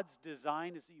 God's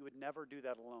design is that you would never do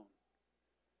that alone.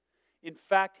 In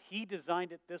fact, He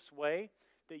designed it this way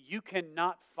that you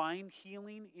cannot find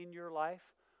healing in your life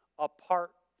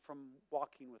apart from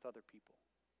walking with other people.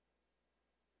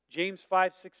 James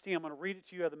 5:16, I'm going to read it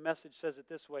to you how the Message says it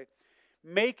this way.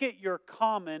 Make it your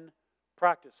common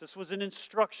practice. This was an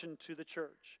instruction to the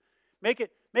church. Make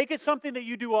it something that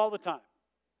you do all the time.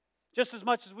 Just as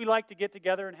much as we like to get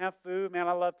together and have food. Man,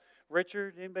 I love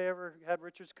Richard. Anybody ever had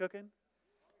Richard's cooking?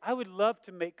 I would love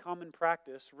to make common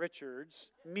practice Richard's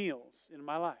meals in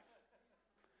my life.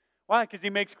 Why? Because he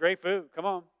makes great food. Come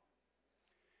on.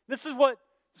 This is what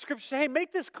the Scripture says. Hey,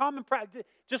 make this common practice.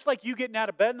 Just like you getting out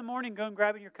of bed in the morning, going and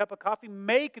grabbing your cup of coffee,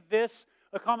 make this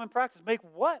a common practice. Make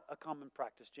what a common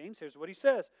practice, James? Here's what he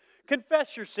says.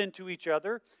 Confess your sin to each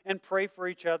other and pray for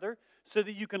each other so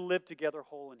that you can live together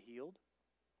whole and healed.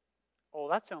 Oh,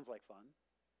 that sounds like fun.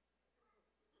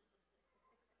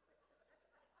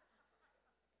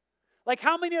 Like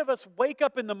how many of us wake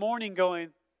up in the morning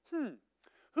going,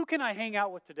 who can I hang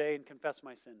out with today and confess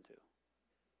my sin to?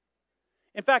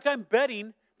 In fact, I'm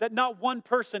betting that not one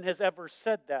person has ever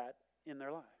said that in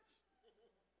their lives.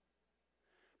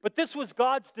 But this was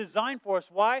God's design for us.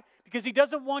 Why? Because He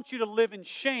doesn't want you to live in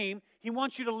shame. He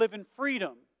wants you to live in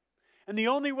freedom. And the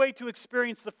only way to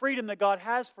experience the freedom that God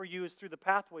has for you is through the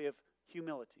pathway of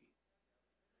humility.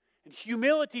 And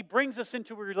humility brings us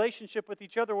into a relationship with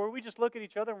each other where we just look at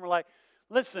each other and we're like,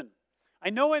 listen, I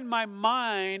know in my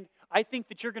mind I think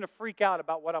that you're going to freak out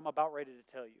about what I'm about ready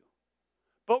to tell you.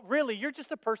 But really, you're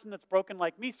just a person that's broken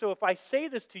like me. So if I say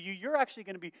this to you, you're actually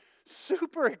going to be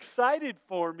super excited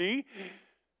for me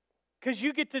because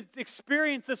you get to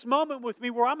experience this moment with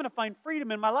me where I'm going to find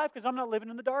freedom in my life because I'm not living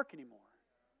in the dark anymore.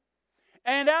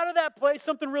 And out of that place,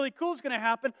 something really cool is going to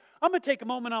happen. I'm going to take a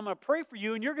moment, I'm going to pray for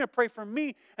you, and you're going to pray for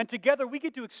me. And together we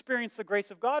get to experience the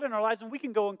grace of God in our lives, and we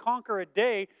can go and conquer a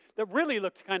day that really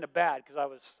looked kind of bad because I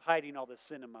was hiding all this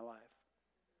sin in my life.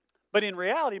 But in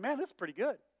reality, man, this is pretty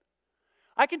good.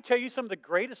 I can tell you some of the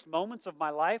greatest moments of my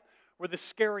life were the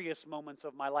scariest moments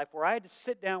of my life, where I had to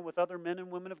sit down with other men and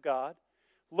women of God,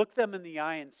 look them in the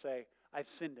eye and say, I've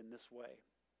sinned in this way.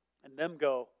 And them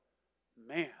go,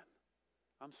 man,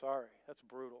 I'm sorry, that's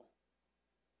brutal.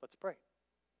 Let's pray.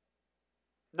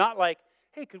 Not like,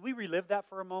 hey, could we relive that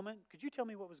for a moment? Could you tell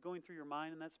me what was going through your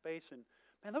mind in that space? And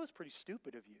man, that was pretty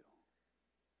stupid of you.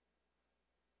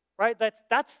 Right?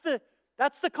 That's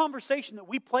the conversation that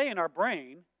we play in our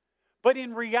brain. But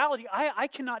in reality, I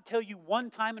cannot tell you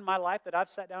one time in my life that I've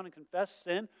sat down and confessed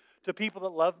sin to people that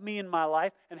love me in my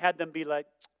life and had them be like,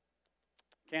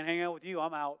 can't hang out with you,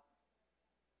 I'm out.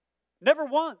 Never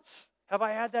once have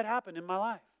I had that happen in my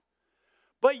life.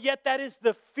 But yet that is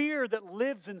the fear that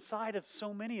lives inside of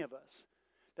so many of us.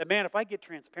 That, man, if I get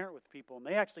transparent with people and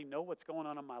they actually know what's going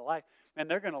on in my life, man,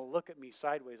 they're going to look at me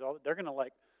sideways. They're going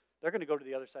to go to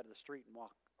the other side of the street and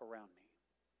walk around me.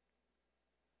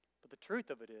 But the truth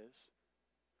of it is,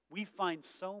 we find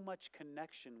so much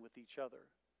connection with each other.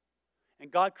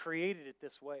 And God created it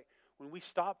this way. When we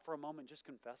stop for a moment and just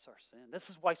confess our sin. This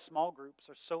is why small groups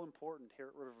are so important here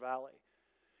at River Valley.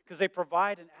 Because they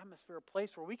provide an atmosphere, a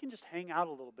place where we can just hang out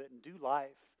a little bit and do life.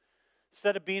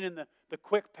 Instead of being in the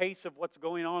quick pace of what's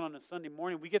going on a Sunday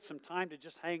morning, we get some time to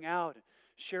just hang out and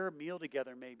share a meal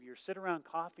together maybe, or sit around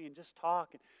coffee and just talk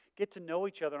and get to know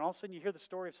each other. And all of a sudden you hear the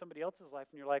story of somebody else's life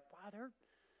and you're like, wow,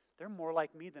 they're more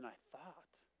like me than I thought.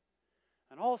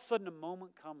 And all of a sudden a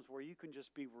moment comes where you can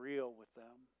just be real with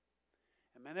them.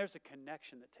 And man, there's a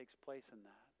connection that takes place in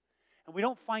that. And we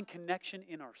don't find connection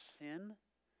in our sin.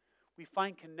 We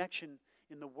find connection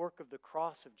in the work of the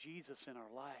cross of Jesus in our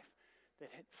life that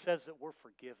says that we're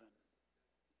forgiven.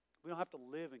 We don't have to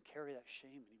live and carry that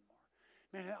shame anymore.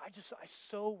 Man, I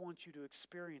so want you to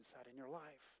experience that in your life.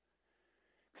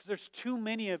 Because there's too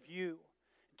many of you,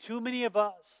 too many of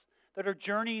us that are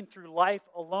journeying through life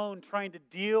alone, trying to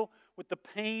deal with the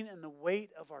pain and the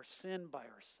weight of our sin by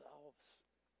ourselves.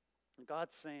 And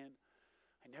God's saying,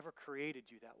 I never created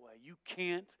you that way. You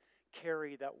can't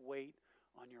carry that weight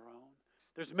on your own.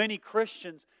 There's many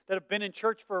Christians that have been in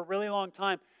church for a really long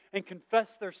time and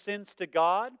confess their sins to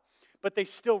God, but they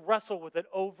still wrestle with it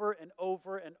over and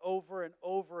over and over and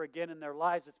over again in their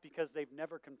lives. It's because they've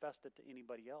never confessed it to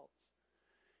anybody else.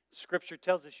 Scripture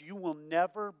tells us you will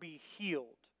never be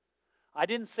healed. I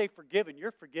didn't say forgiven.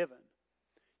 You're forgiven.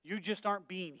 You just aren't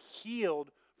being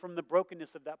healed from the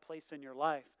brokenness of that place in your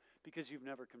life because you've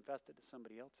never confessed it to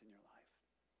somebody else in your life.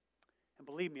 And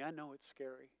believe me, I know it's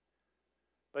scary.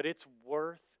 But it's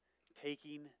worth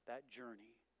taking that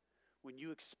journey. When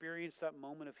you experience that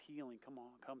moment of healing,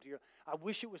 come to your... I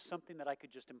wish it was something that I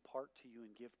could just impart to you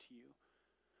and give to you.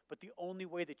 But the only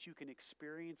way that you can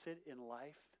experience it in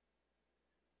life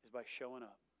is by showing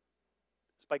up.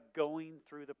 It's by going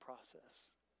through the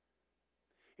process.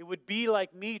 It would be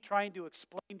like me trying to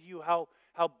explain to you how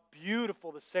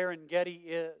beautiful the Serengeti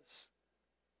is.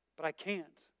 But I can't.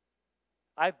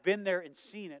 I've been there and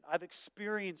seen it. I've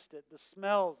experienced it. The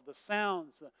smells, the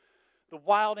sounds, the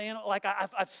wild animal. Like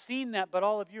I've seen that, but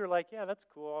all of you are like, yeah, that's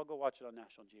cool. I'll go watch it on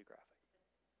National Geographic.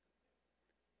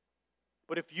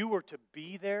 But if you were to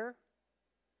be there,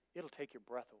 it'll take your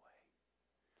breath away.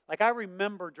 Like I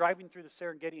remember driving through the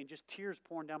Serengeti and just tears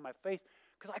pouring down my face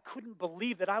because I couldn't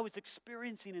believe that I was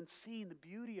experiencing and seeing the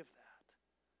beauty of that.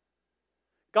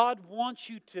 God wants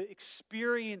you to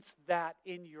experience that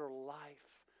in your life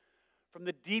from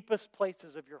the deepest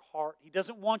places of your heart. He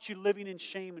doesn't want you living in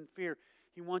shame and fear.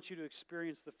 He wants you to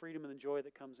experience the freedom and the joy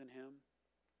that comes in Him.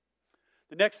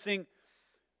 The next thing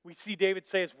we see David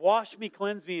say is, wash me,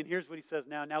 cleanse me. And here's what he says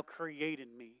now create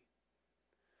in me.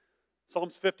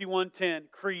 Psalms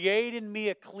 51:10, create in me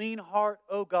a clean heart,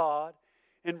 O God,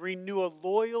 and renew a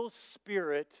loyal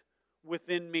spirit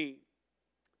within me.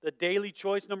 The daily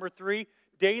choice, number 3,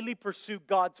 daily pursue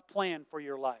God's plan for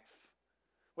your life.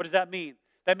 What does that mean?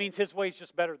 That means His way is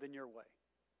just better than your way.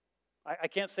 I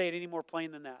can't say it any more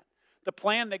plain than that. The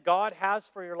plan that God has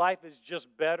for your life is just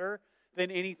better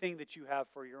than anything that you have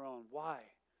for your own. Why?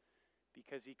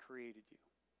 Because He created you.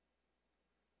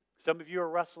 Some of you are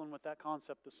wrestling with that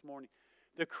concept this morning.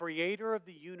 The Creator of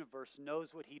the universe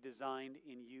knows what He designed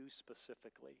in you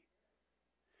specifically.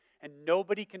 And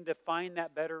nobody can define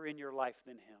that better in your life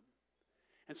than Him.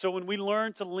 And so when we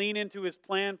learn to lean into His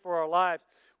plan for our lives,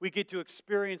 we get to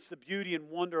experience the beauty and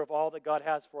wonder of all that God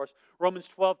has for us. Romans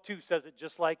 12:2 says it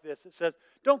just like this. It says,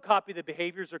 don't copy the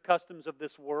behaviors or customs of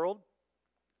this world,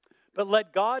 But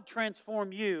let God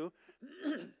transform you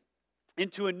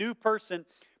into a new person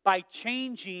by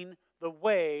changing the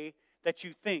way that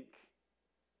you think.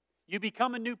 You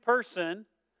become a new person,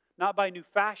 not by new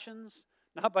fashions,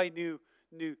 not by new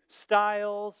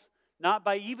styles, not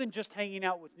by even just hanging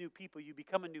out with new people. You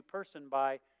become a new person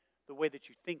by the way that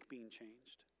you think being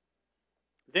changed.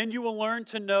 Then you will learn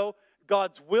to know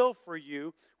God's will for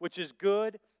you, which is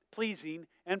good, pleasing,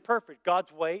 and perfect.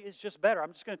 God's way is just better.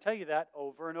 I'm just going to tell you that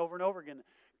over and over and over again.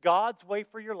 God's way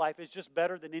for your life is just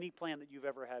better than any plan that you've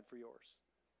ever had for yours.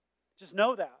 Just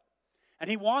know that. And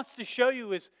He wants to show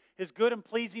you His good and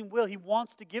pleasing will. He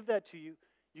wants to give that to you.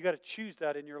 You got to choose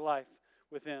that in your life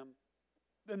with Him.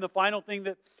 Then the final thing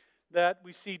that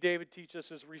we see David teach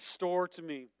us is restore to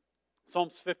me.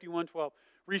 Psalms 51:12.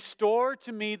 Restore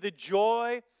to me the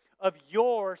joy of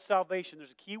your salvation.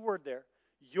 There's a key word there.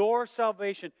 Your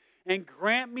salvation. And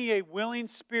grant me a willing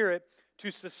spirit to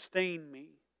sustain me.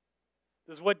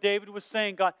 This is what David was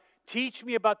saying. God, teach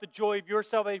me about the joy of your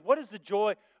salvation. What is the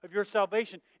joy of your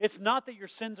salvation? It's not that your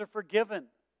sins are forgiven.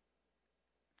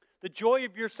 The joy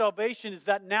of your salvation is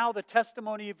that now the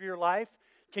testimony of your life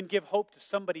can give hope to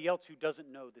somebody else who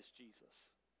doesn't know this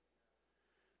Jesus.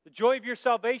 The joy of your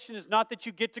salvation is not that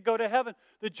you get to go to heaven.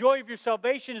 The joy of your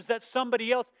salvation is that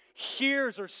somebody else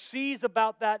hears or sees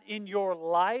about that in your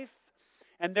life,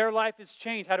 and their life is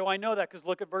changed. How do I know that? Because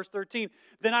look at verse 13.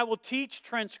 Then I will teach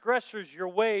transgressors your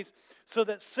ways so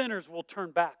that sinners will turn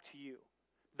back to you.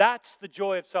 That's the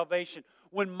joy of salvation.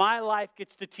 When my life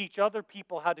gets to teach other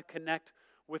people how to connect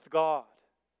with God.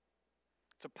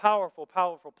 It's a powerful,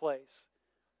 powerful place.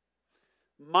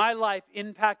 My life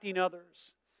impacting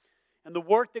others. And the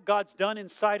work that God's done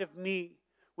inside of me,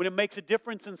 when it makes a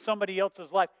difference in somebody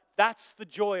else's life, that's the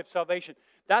joy of salvation.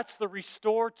 That's the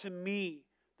restore to me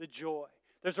the joy.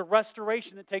 There's a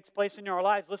restoration that takes place in our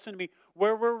lives. Listen to me.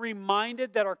 Where we're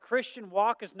reminded that our Christian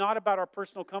walk is not about our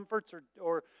personal comforts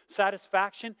or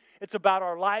satisfaction. It's about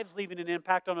our lives leaving an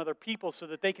impact on other people so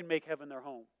that they can make heaven their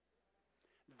home.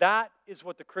 That is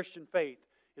what the Christian faith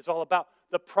is all about.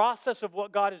 The process of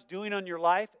what God is doing on your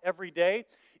life every day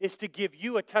is to give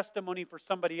you a testimony for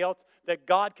somebody else that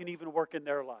God can even work in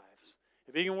their lives.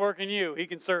 If He can work in you, He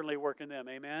can certainly work in them.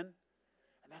 Amen?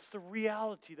 And that's the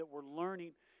reality that we're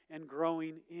learning and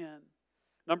growing in.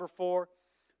 Number 4,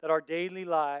 that our daily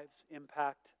lives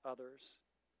impact others.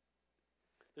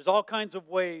 There's all kinds of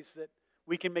ways that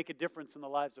we can make a difference in the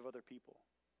lives of other people.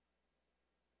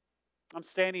 I'm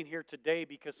standing here today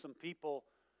because some people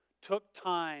took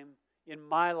time in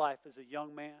my life as a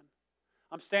young man.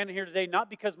 I'm standing here today not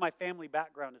because my family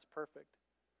background is perfect.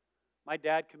 My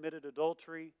dad committed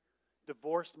adultery,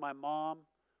 divorced my mom,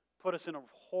 put us in a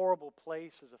horrible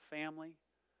place as a family.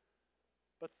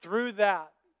 But through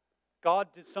that, God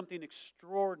did something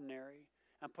extraordinary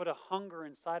and put a hunger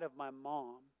inside of my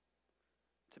mom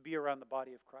to be around the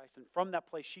body of Christ. And from that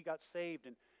place, she got saved,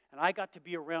 and I got to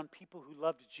be around people who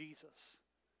loved Jesus,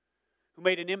 who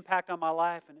made an impact on my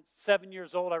life. And at 7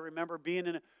 years old, I remember being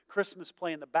in a Christmas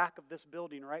play in the back of this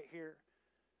building right here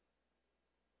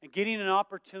and getting an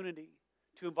opportunity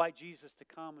to invite Jesus to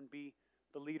come and be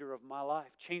the leader of my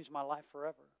life, changed my life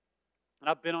forever. And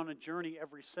I've been on a journey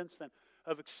ever since then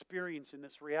of experiencing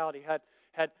this reality.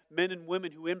 Had men and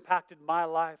women who impacted my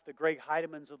life, the Greg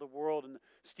Heidemans of the world and the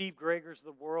Steve Gregors of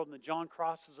the world and the John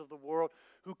Crosses of the world,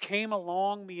 who came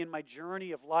along me in my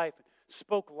journey of life and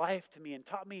spoke life to me and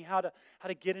taught me how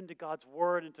to get into God's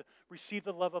Word and to receive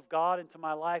the love of God into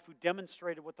my life, who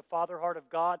demonstrated what the Father heart of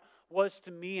God was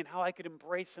to me and how I could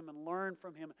embrace Him and learn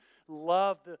from Him,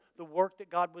 love the work that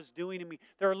God was doing in me.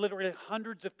 There are literally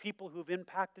hundreds of people who have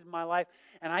impacted my life,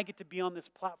 and I get to be on this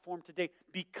platform today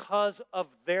because of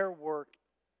their work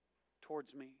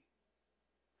towards me.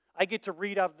 I get to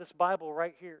read out of this Bible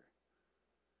right here.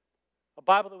 A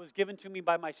Bible that was given to me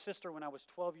by my sister when I was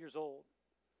 12 years old.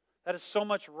 That is so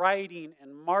much writing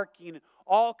and marking and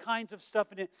all kinds of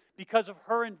stuff in it. Because of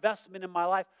her investment in my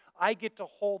life, I get to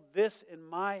hold this in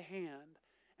my hand,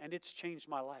 and it's changed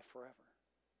my life forever.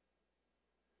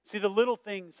 See, the little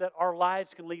things that our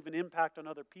lives can leave an impact on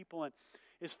other people and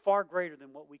is far greater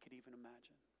than what we could even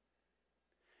imagine.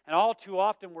 And all too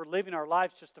often, we're living our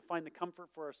lives just to find the comfort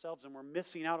for ourselves, and we're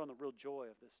missing out on the real joy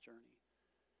of this journey.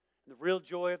 And the real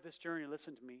joy of this journey,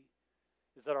 listen to me,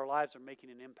 is that our lives are making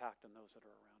an impact on those that are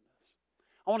around us.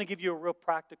 I want to give you a real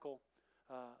practical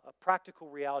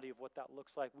reality of what that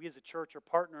looks like. We as a church are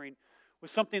partnering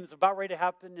with something that's about ready to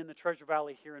happen in the Treasure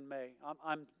Valley here in May.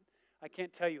 I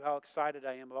can't tell you how excited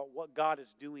I am about what God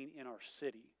is doing in our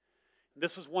city.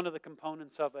 This is one of the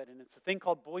components of it, and it's a thing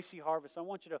called Boise Harvest. I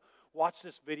want you to watch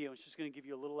this video. It's just going to give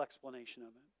you a little explanation of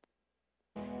it.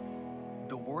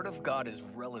 The Word of God is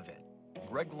relevant.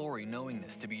 Greg Laurie, knowing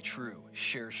this to be true,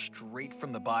 shares straight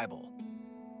from the Bible.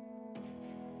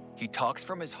 He talks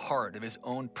from his heart of his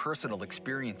own personal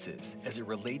experiences as it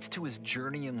relates to his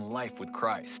journey in life with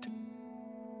Christ.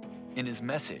 In his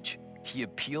message, he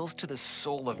appeals to the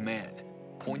soul of man,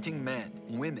 pointing men,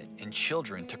 women, and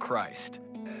children to Christ.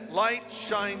 Light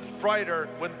shines brighter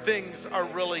when things are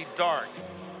really dark.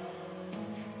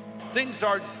 Things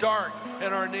are dark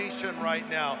in our nation right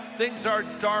now. Things are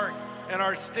dark in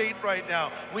our state right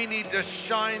now. We need to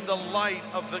shine the light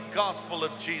of the gospel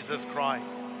of Jesus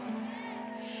Christ.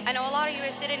 I know a lot of you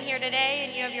are sitting here today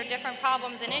and you have your different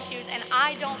problems and issues, and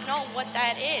I don't know what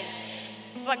that is,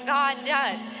 but God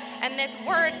does. And this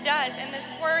word does, and this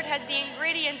word has the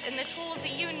ingredients and the tools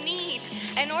that you need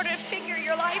in order to figure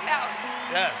your life out.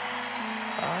 Yes.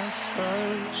 I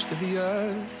searched the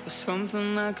earth for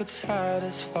something that could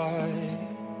satisfy,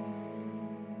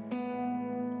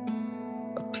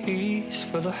 a peace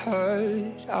for the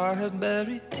hurt I had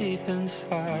buried deep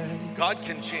inside. God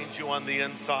can change you on the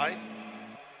inside.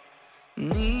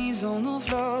 Knees on the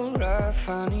floor, I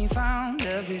finally found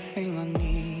everything I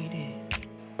needed.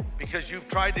 Because you've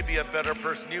tried to be a better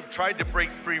person. You've tried to break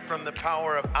free from the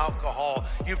power of alcohol.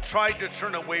 You've tried to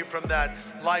turn away from that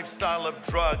lifestyle of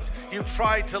drugs. You've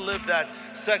tried to live that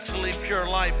sexually pure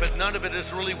life, but none of it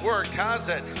has really worked, has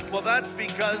it? Well, that's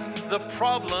because the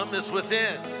problem is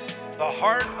within. The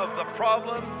heart of the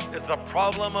problem is the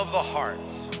problem of the heart.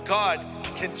 God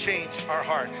can change our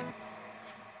heart.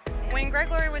 When Greg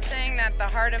Laurie was saying that the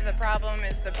heart of the problem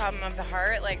is the problem of the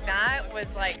heart, like that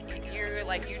was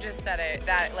you just said it,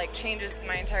 that like changes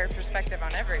my entire perspective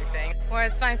on everything. Well,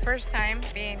 it's my first time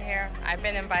being here. I've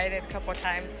been invited a couple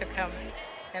times to come,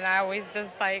 and I always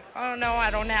just like, oh no, I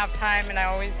don't have time, and I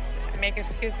always make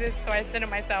excuses, so I said to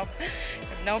myself,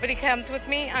 if nobody comes with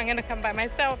me, I'm gonna come by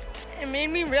myself. It made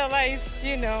me realize,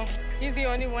 he's the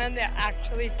only one that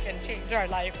actually can change our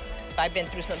life. I've been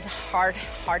through some hard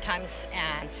times,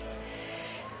 and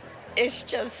it's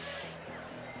just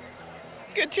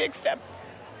good to accept,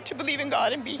 to believe in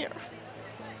God and be here.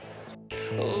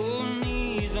 Oh,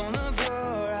 knees on the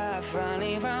floor, I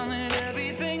finally found that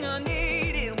everything I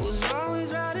needed was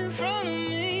always right in front of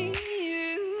me.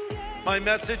 My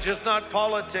message is not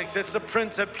politics, it's the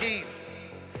Prince of Peace.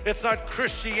 It's not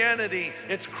Christianity,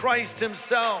 it's Christ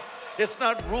himself. It's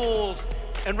not rules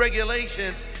and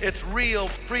regulations, it's real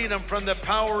freedom from the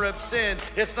power of sin.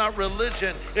 It's not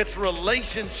religion, it's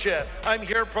relationship. I'm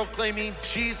here proclaiming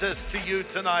Jesus to you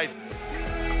tonight.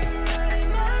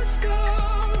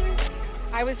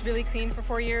 I was really clean for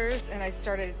 4 years, and I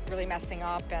started really messing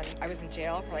up, and I was in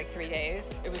jail for like 3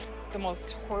 days. It was the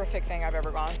most horrific thing I've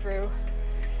ever gone through.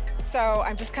 So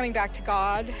I'm just coming back to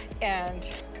God, and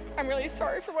I'm really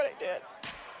sorry for what I did.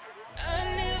 I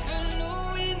never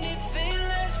knew anything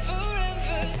lasts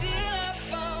forever till I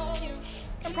found you.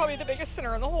 I'm probably the biggest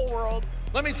sinner in the whole world.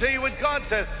 Let me tell you what God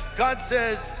says. God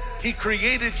says he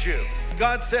created you.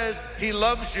 God says he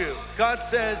loves you. God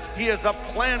says he has a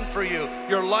plan for you.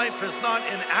 Your life is not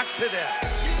an accident.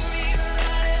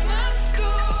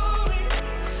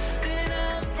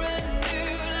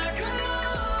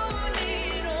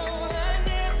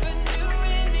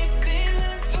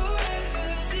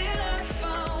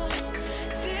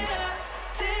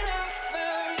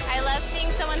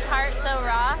 Heart so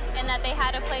raw, and that they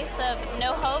had a place of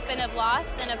no hope and of loss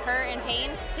and of hurt and pain.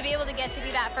 To be able to get to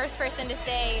be that first person to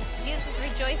say, Jesus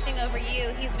is rejoicing over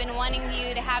you. He's been wanting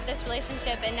you to have this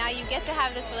relationship, and now you get to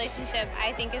have this relationship,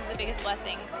 I think is the biggest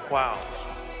blessing. Wow.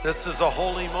 This is a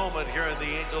holy moment here in the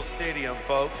Angel Stadium,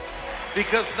 folks.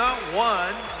 Because not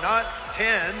one, not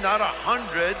 10, not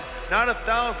 100, not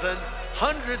 1,000,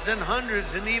 hundreds and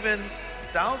hundreds and even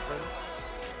thousands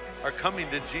are coming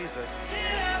to Jesus.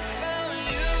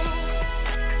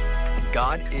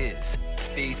 God is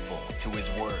faithful to his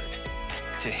word.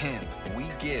 To him, we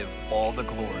give all the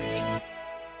glory.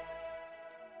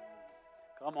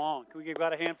 Come on. Can we give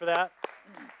God a hand for that?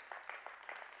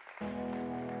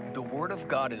 The word of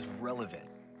God is relevant.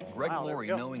 Greg Wow, Laurie,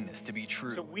 knowing this to be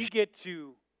true. So we get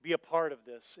to be a part of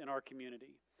this in our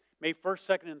community. May 1st,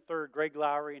 2nd, and 3rd, Greg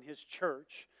Laurie and his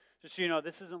church. Just so you know,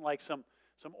 this isn't like some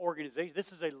organization.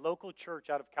 This is a local church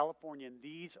out of California, and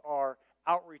these are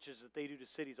outreaches that they do to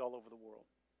cities all over the world.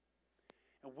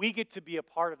 And we get to be a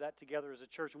part of that together as a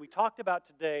church. And we talked about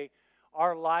today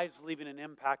our lives leaving an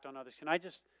impact on others. Can I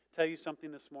just tell you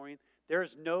something this morning? There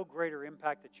is no greater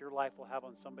impact that your life will have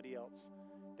on somebody else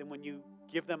than when you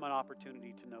give them an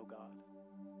opportunity to know God.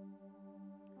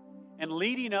 And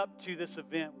leading up to this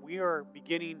event, we are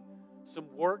beginning some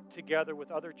work together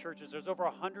with other churches. There's over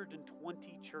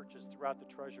 120 churches throughout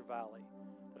the Treasure Valley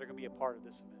that are going to be a part of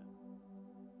this event.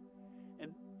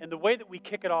 And the way that we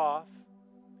kick it off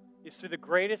is through the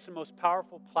greatest and most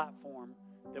powerful platform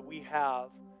that we have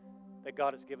that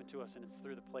God has given to us, and it's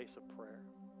through the place of prayer.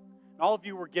 And all of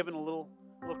you were given a little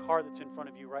card that's in front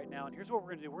of you right now. And here's what we're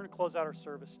going to do. We're going to close out our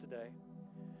service today.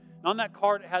 And on that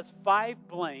card, it has 5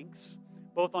 blanks,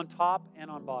 both on top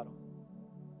and on bottom.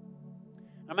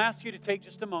 I'm asking you to take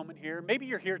just a moment here. Maybe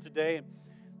you're here today, and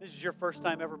this is your first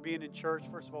time ever being in church.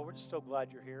 First of all, we're just so glad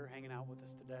you're here hanging out with us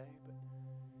today. But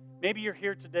maybe you're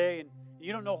here today, and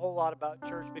you don't know a whole lot about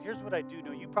church, but here's what I do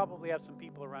know. You probably have some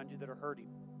people around you that are hurting,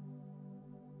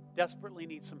 desperately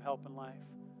need some help in life.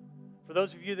 For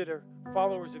those of you that are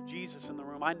followers of Jesus in the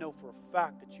room, I know for a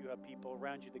fact that you have people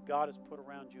around you that God has put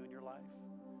around you in your life.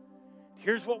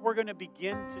 Here's what we're going to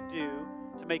begin to do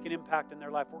to make an impact in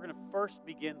their life. We're going to first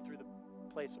begin through the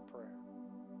place of prayer.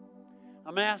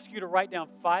 I'm going to ask you to write down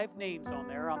 5 names on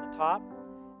there, on the top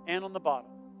and on the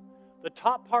bottom. The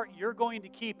top part you're going to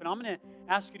keep, and I'm going to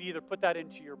ask you to either put that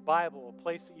into your Bible, a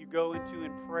place that you go into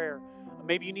in prayer.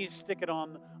 Maybe you need to stick it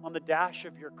on the dash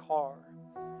of your car.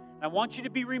 I want you to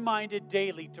be reminded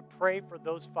daily to pray for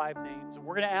those 5 names. And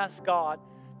we're going to ask God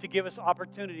to give us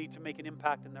opportunity to make an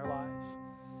impact in their lives.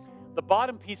 The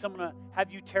bottom piece I'm going to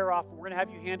have you tear off, and we're going to have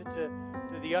you hand it to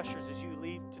the ushers as you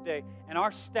leave today. And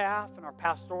our staff and our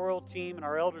pastoral team and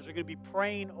our elders are going to be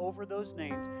praying over those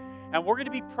names. And we're going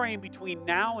to be praying between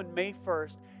now and May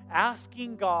 1st,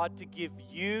 asking God to give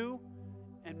you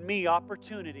and me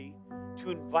opportunity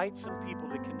to invite some people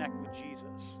to connect with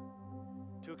Jesus,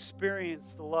 to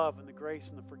experience the love and the grace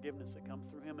and the forgiveness that comes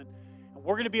through Him. And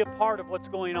we're going to be a part of what's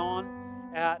going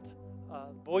on at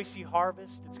Boise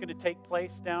Harvest. It's going to take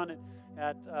place down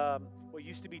at what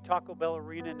used to be Taco Bell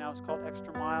Arena, and now it's called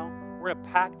Extra Mile. We're going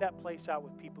to pack that place out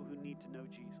with people who need to know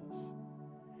Jesus.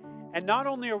 And not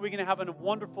only are we going to have a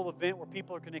wonderful event where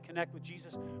people are going to connect with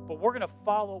Jesus, but we're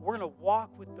going to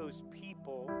walk with those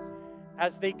people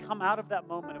as they come out of that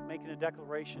moment of making a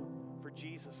declaration for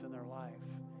Jesus in their life.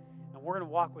 And we're going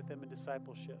to walk with them in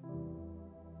discipleship.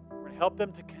 We're going to help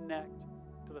them to connect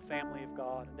to the family of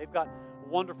God. And they've got a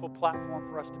wonderful platform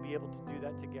for us to be able to do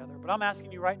that together. But I'm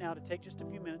asking you right now to take just a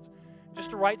few minutes just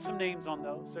to write some names on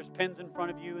those. There's pens in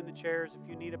front of you in the chairs. If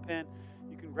you need a pen,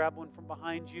 you can grab one from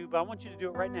behind you. But I want you to do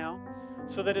it right now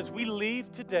so that as we leave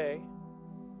today,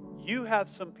 you have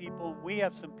some people and we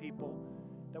have some people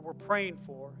that we're praying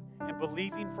for and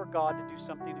believing for God to do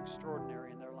something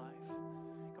extraordinary in their life.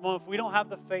 Come on, if we don't have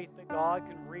the faith that God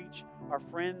can reach our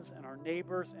friends and our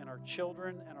neighbors and our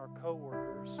children and our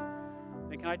co-workers,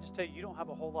 then can I just tell you, you don't have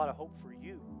a whole lot of hope for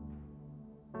you.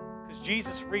 Because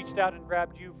Jesus reached out and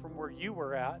grabbed you from where you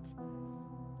were at,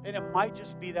 and it might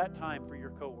just be that time for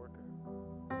your co-worker.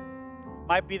 It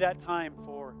might be that time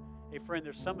for a friend.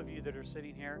 There's some of you that are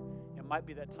sitting here. It might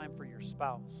be that time for your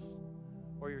spouse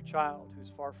or your child who's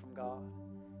far from God.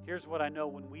 Here's what I know.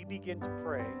 When we begin to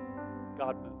pray,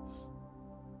 God moves.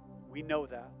 We know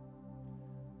that.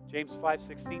 James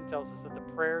 5:16 tells us that the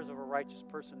prayers of a righteous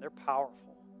person, they're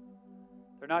powerful.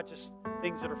 They're not just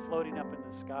things that are floating up in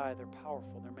the sky. They're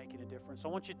powerful. They're making a difference. So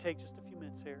I want you to take just a few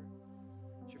minutes here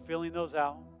as you're filling those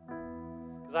out,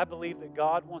 because I believe that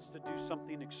God wants to do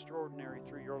something extraordinary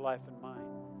through your life and mine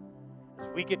as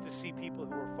we get to see people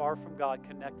who are far from God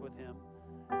connect with Him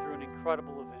through an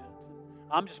incredible event.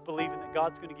 And I'm just believing that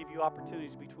God's going to give you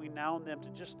opportunities between now and then to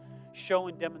just show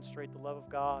and demonstrate the love of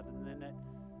God. And then at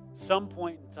some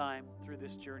point in time through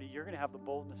this journey, you're going to have the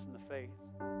boldness and the faith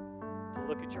to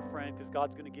look at your friend, because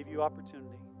God's going to give you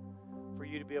opportunity for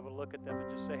you to be able to look at them and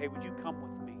just say, hey, would you come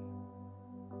with me?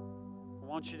 I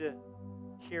want you to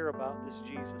hear about this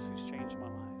Jesus who's changed my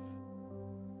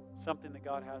life. Something that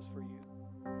God has for you.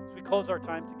 As we close our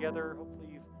time together, hopefully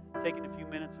you've taken a few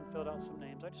minutes and filled out some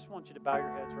names. I just want you to bow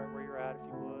your heads right where you're at, if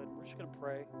you would. We're just going to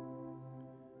pray.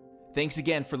 Thanks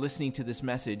again for listening to this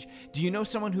message. Do you know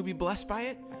someone who'd be blessed by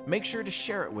it? Make sure to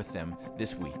share it with them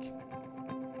this week.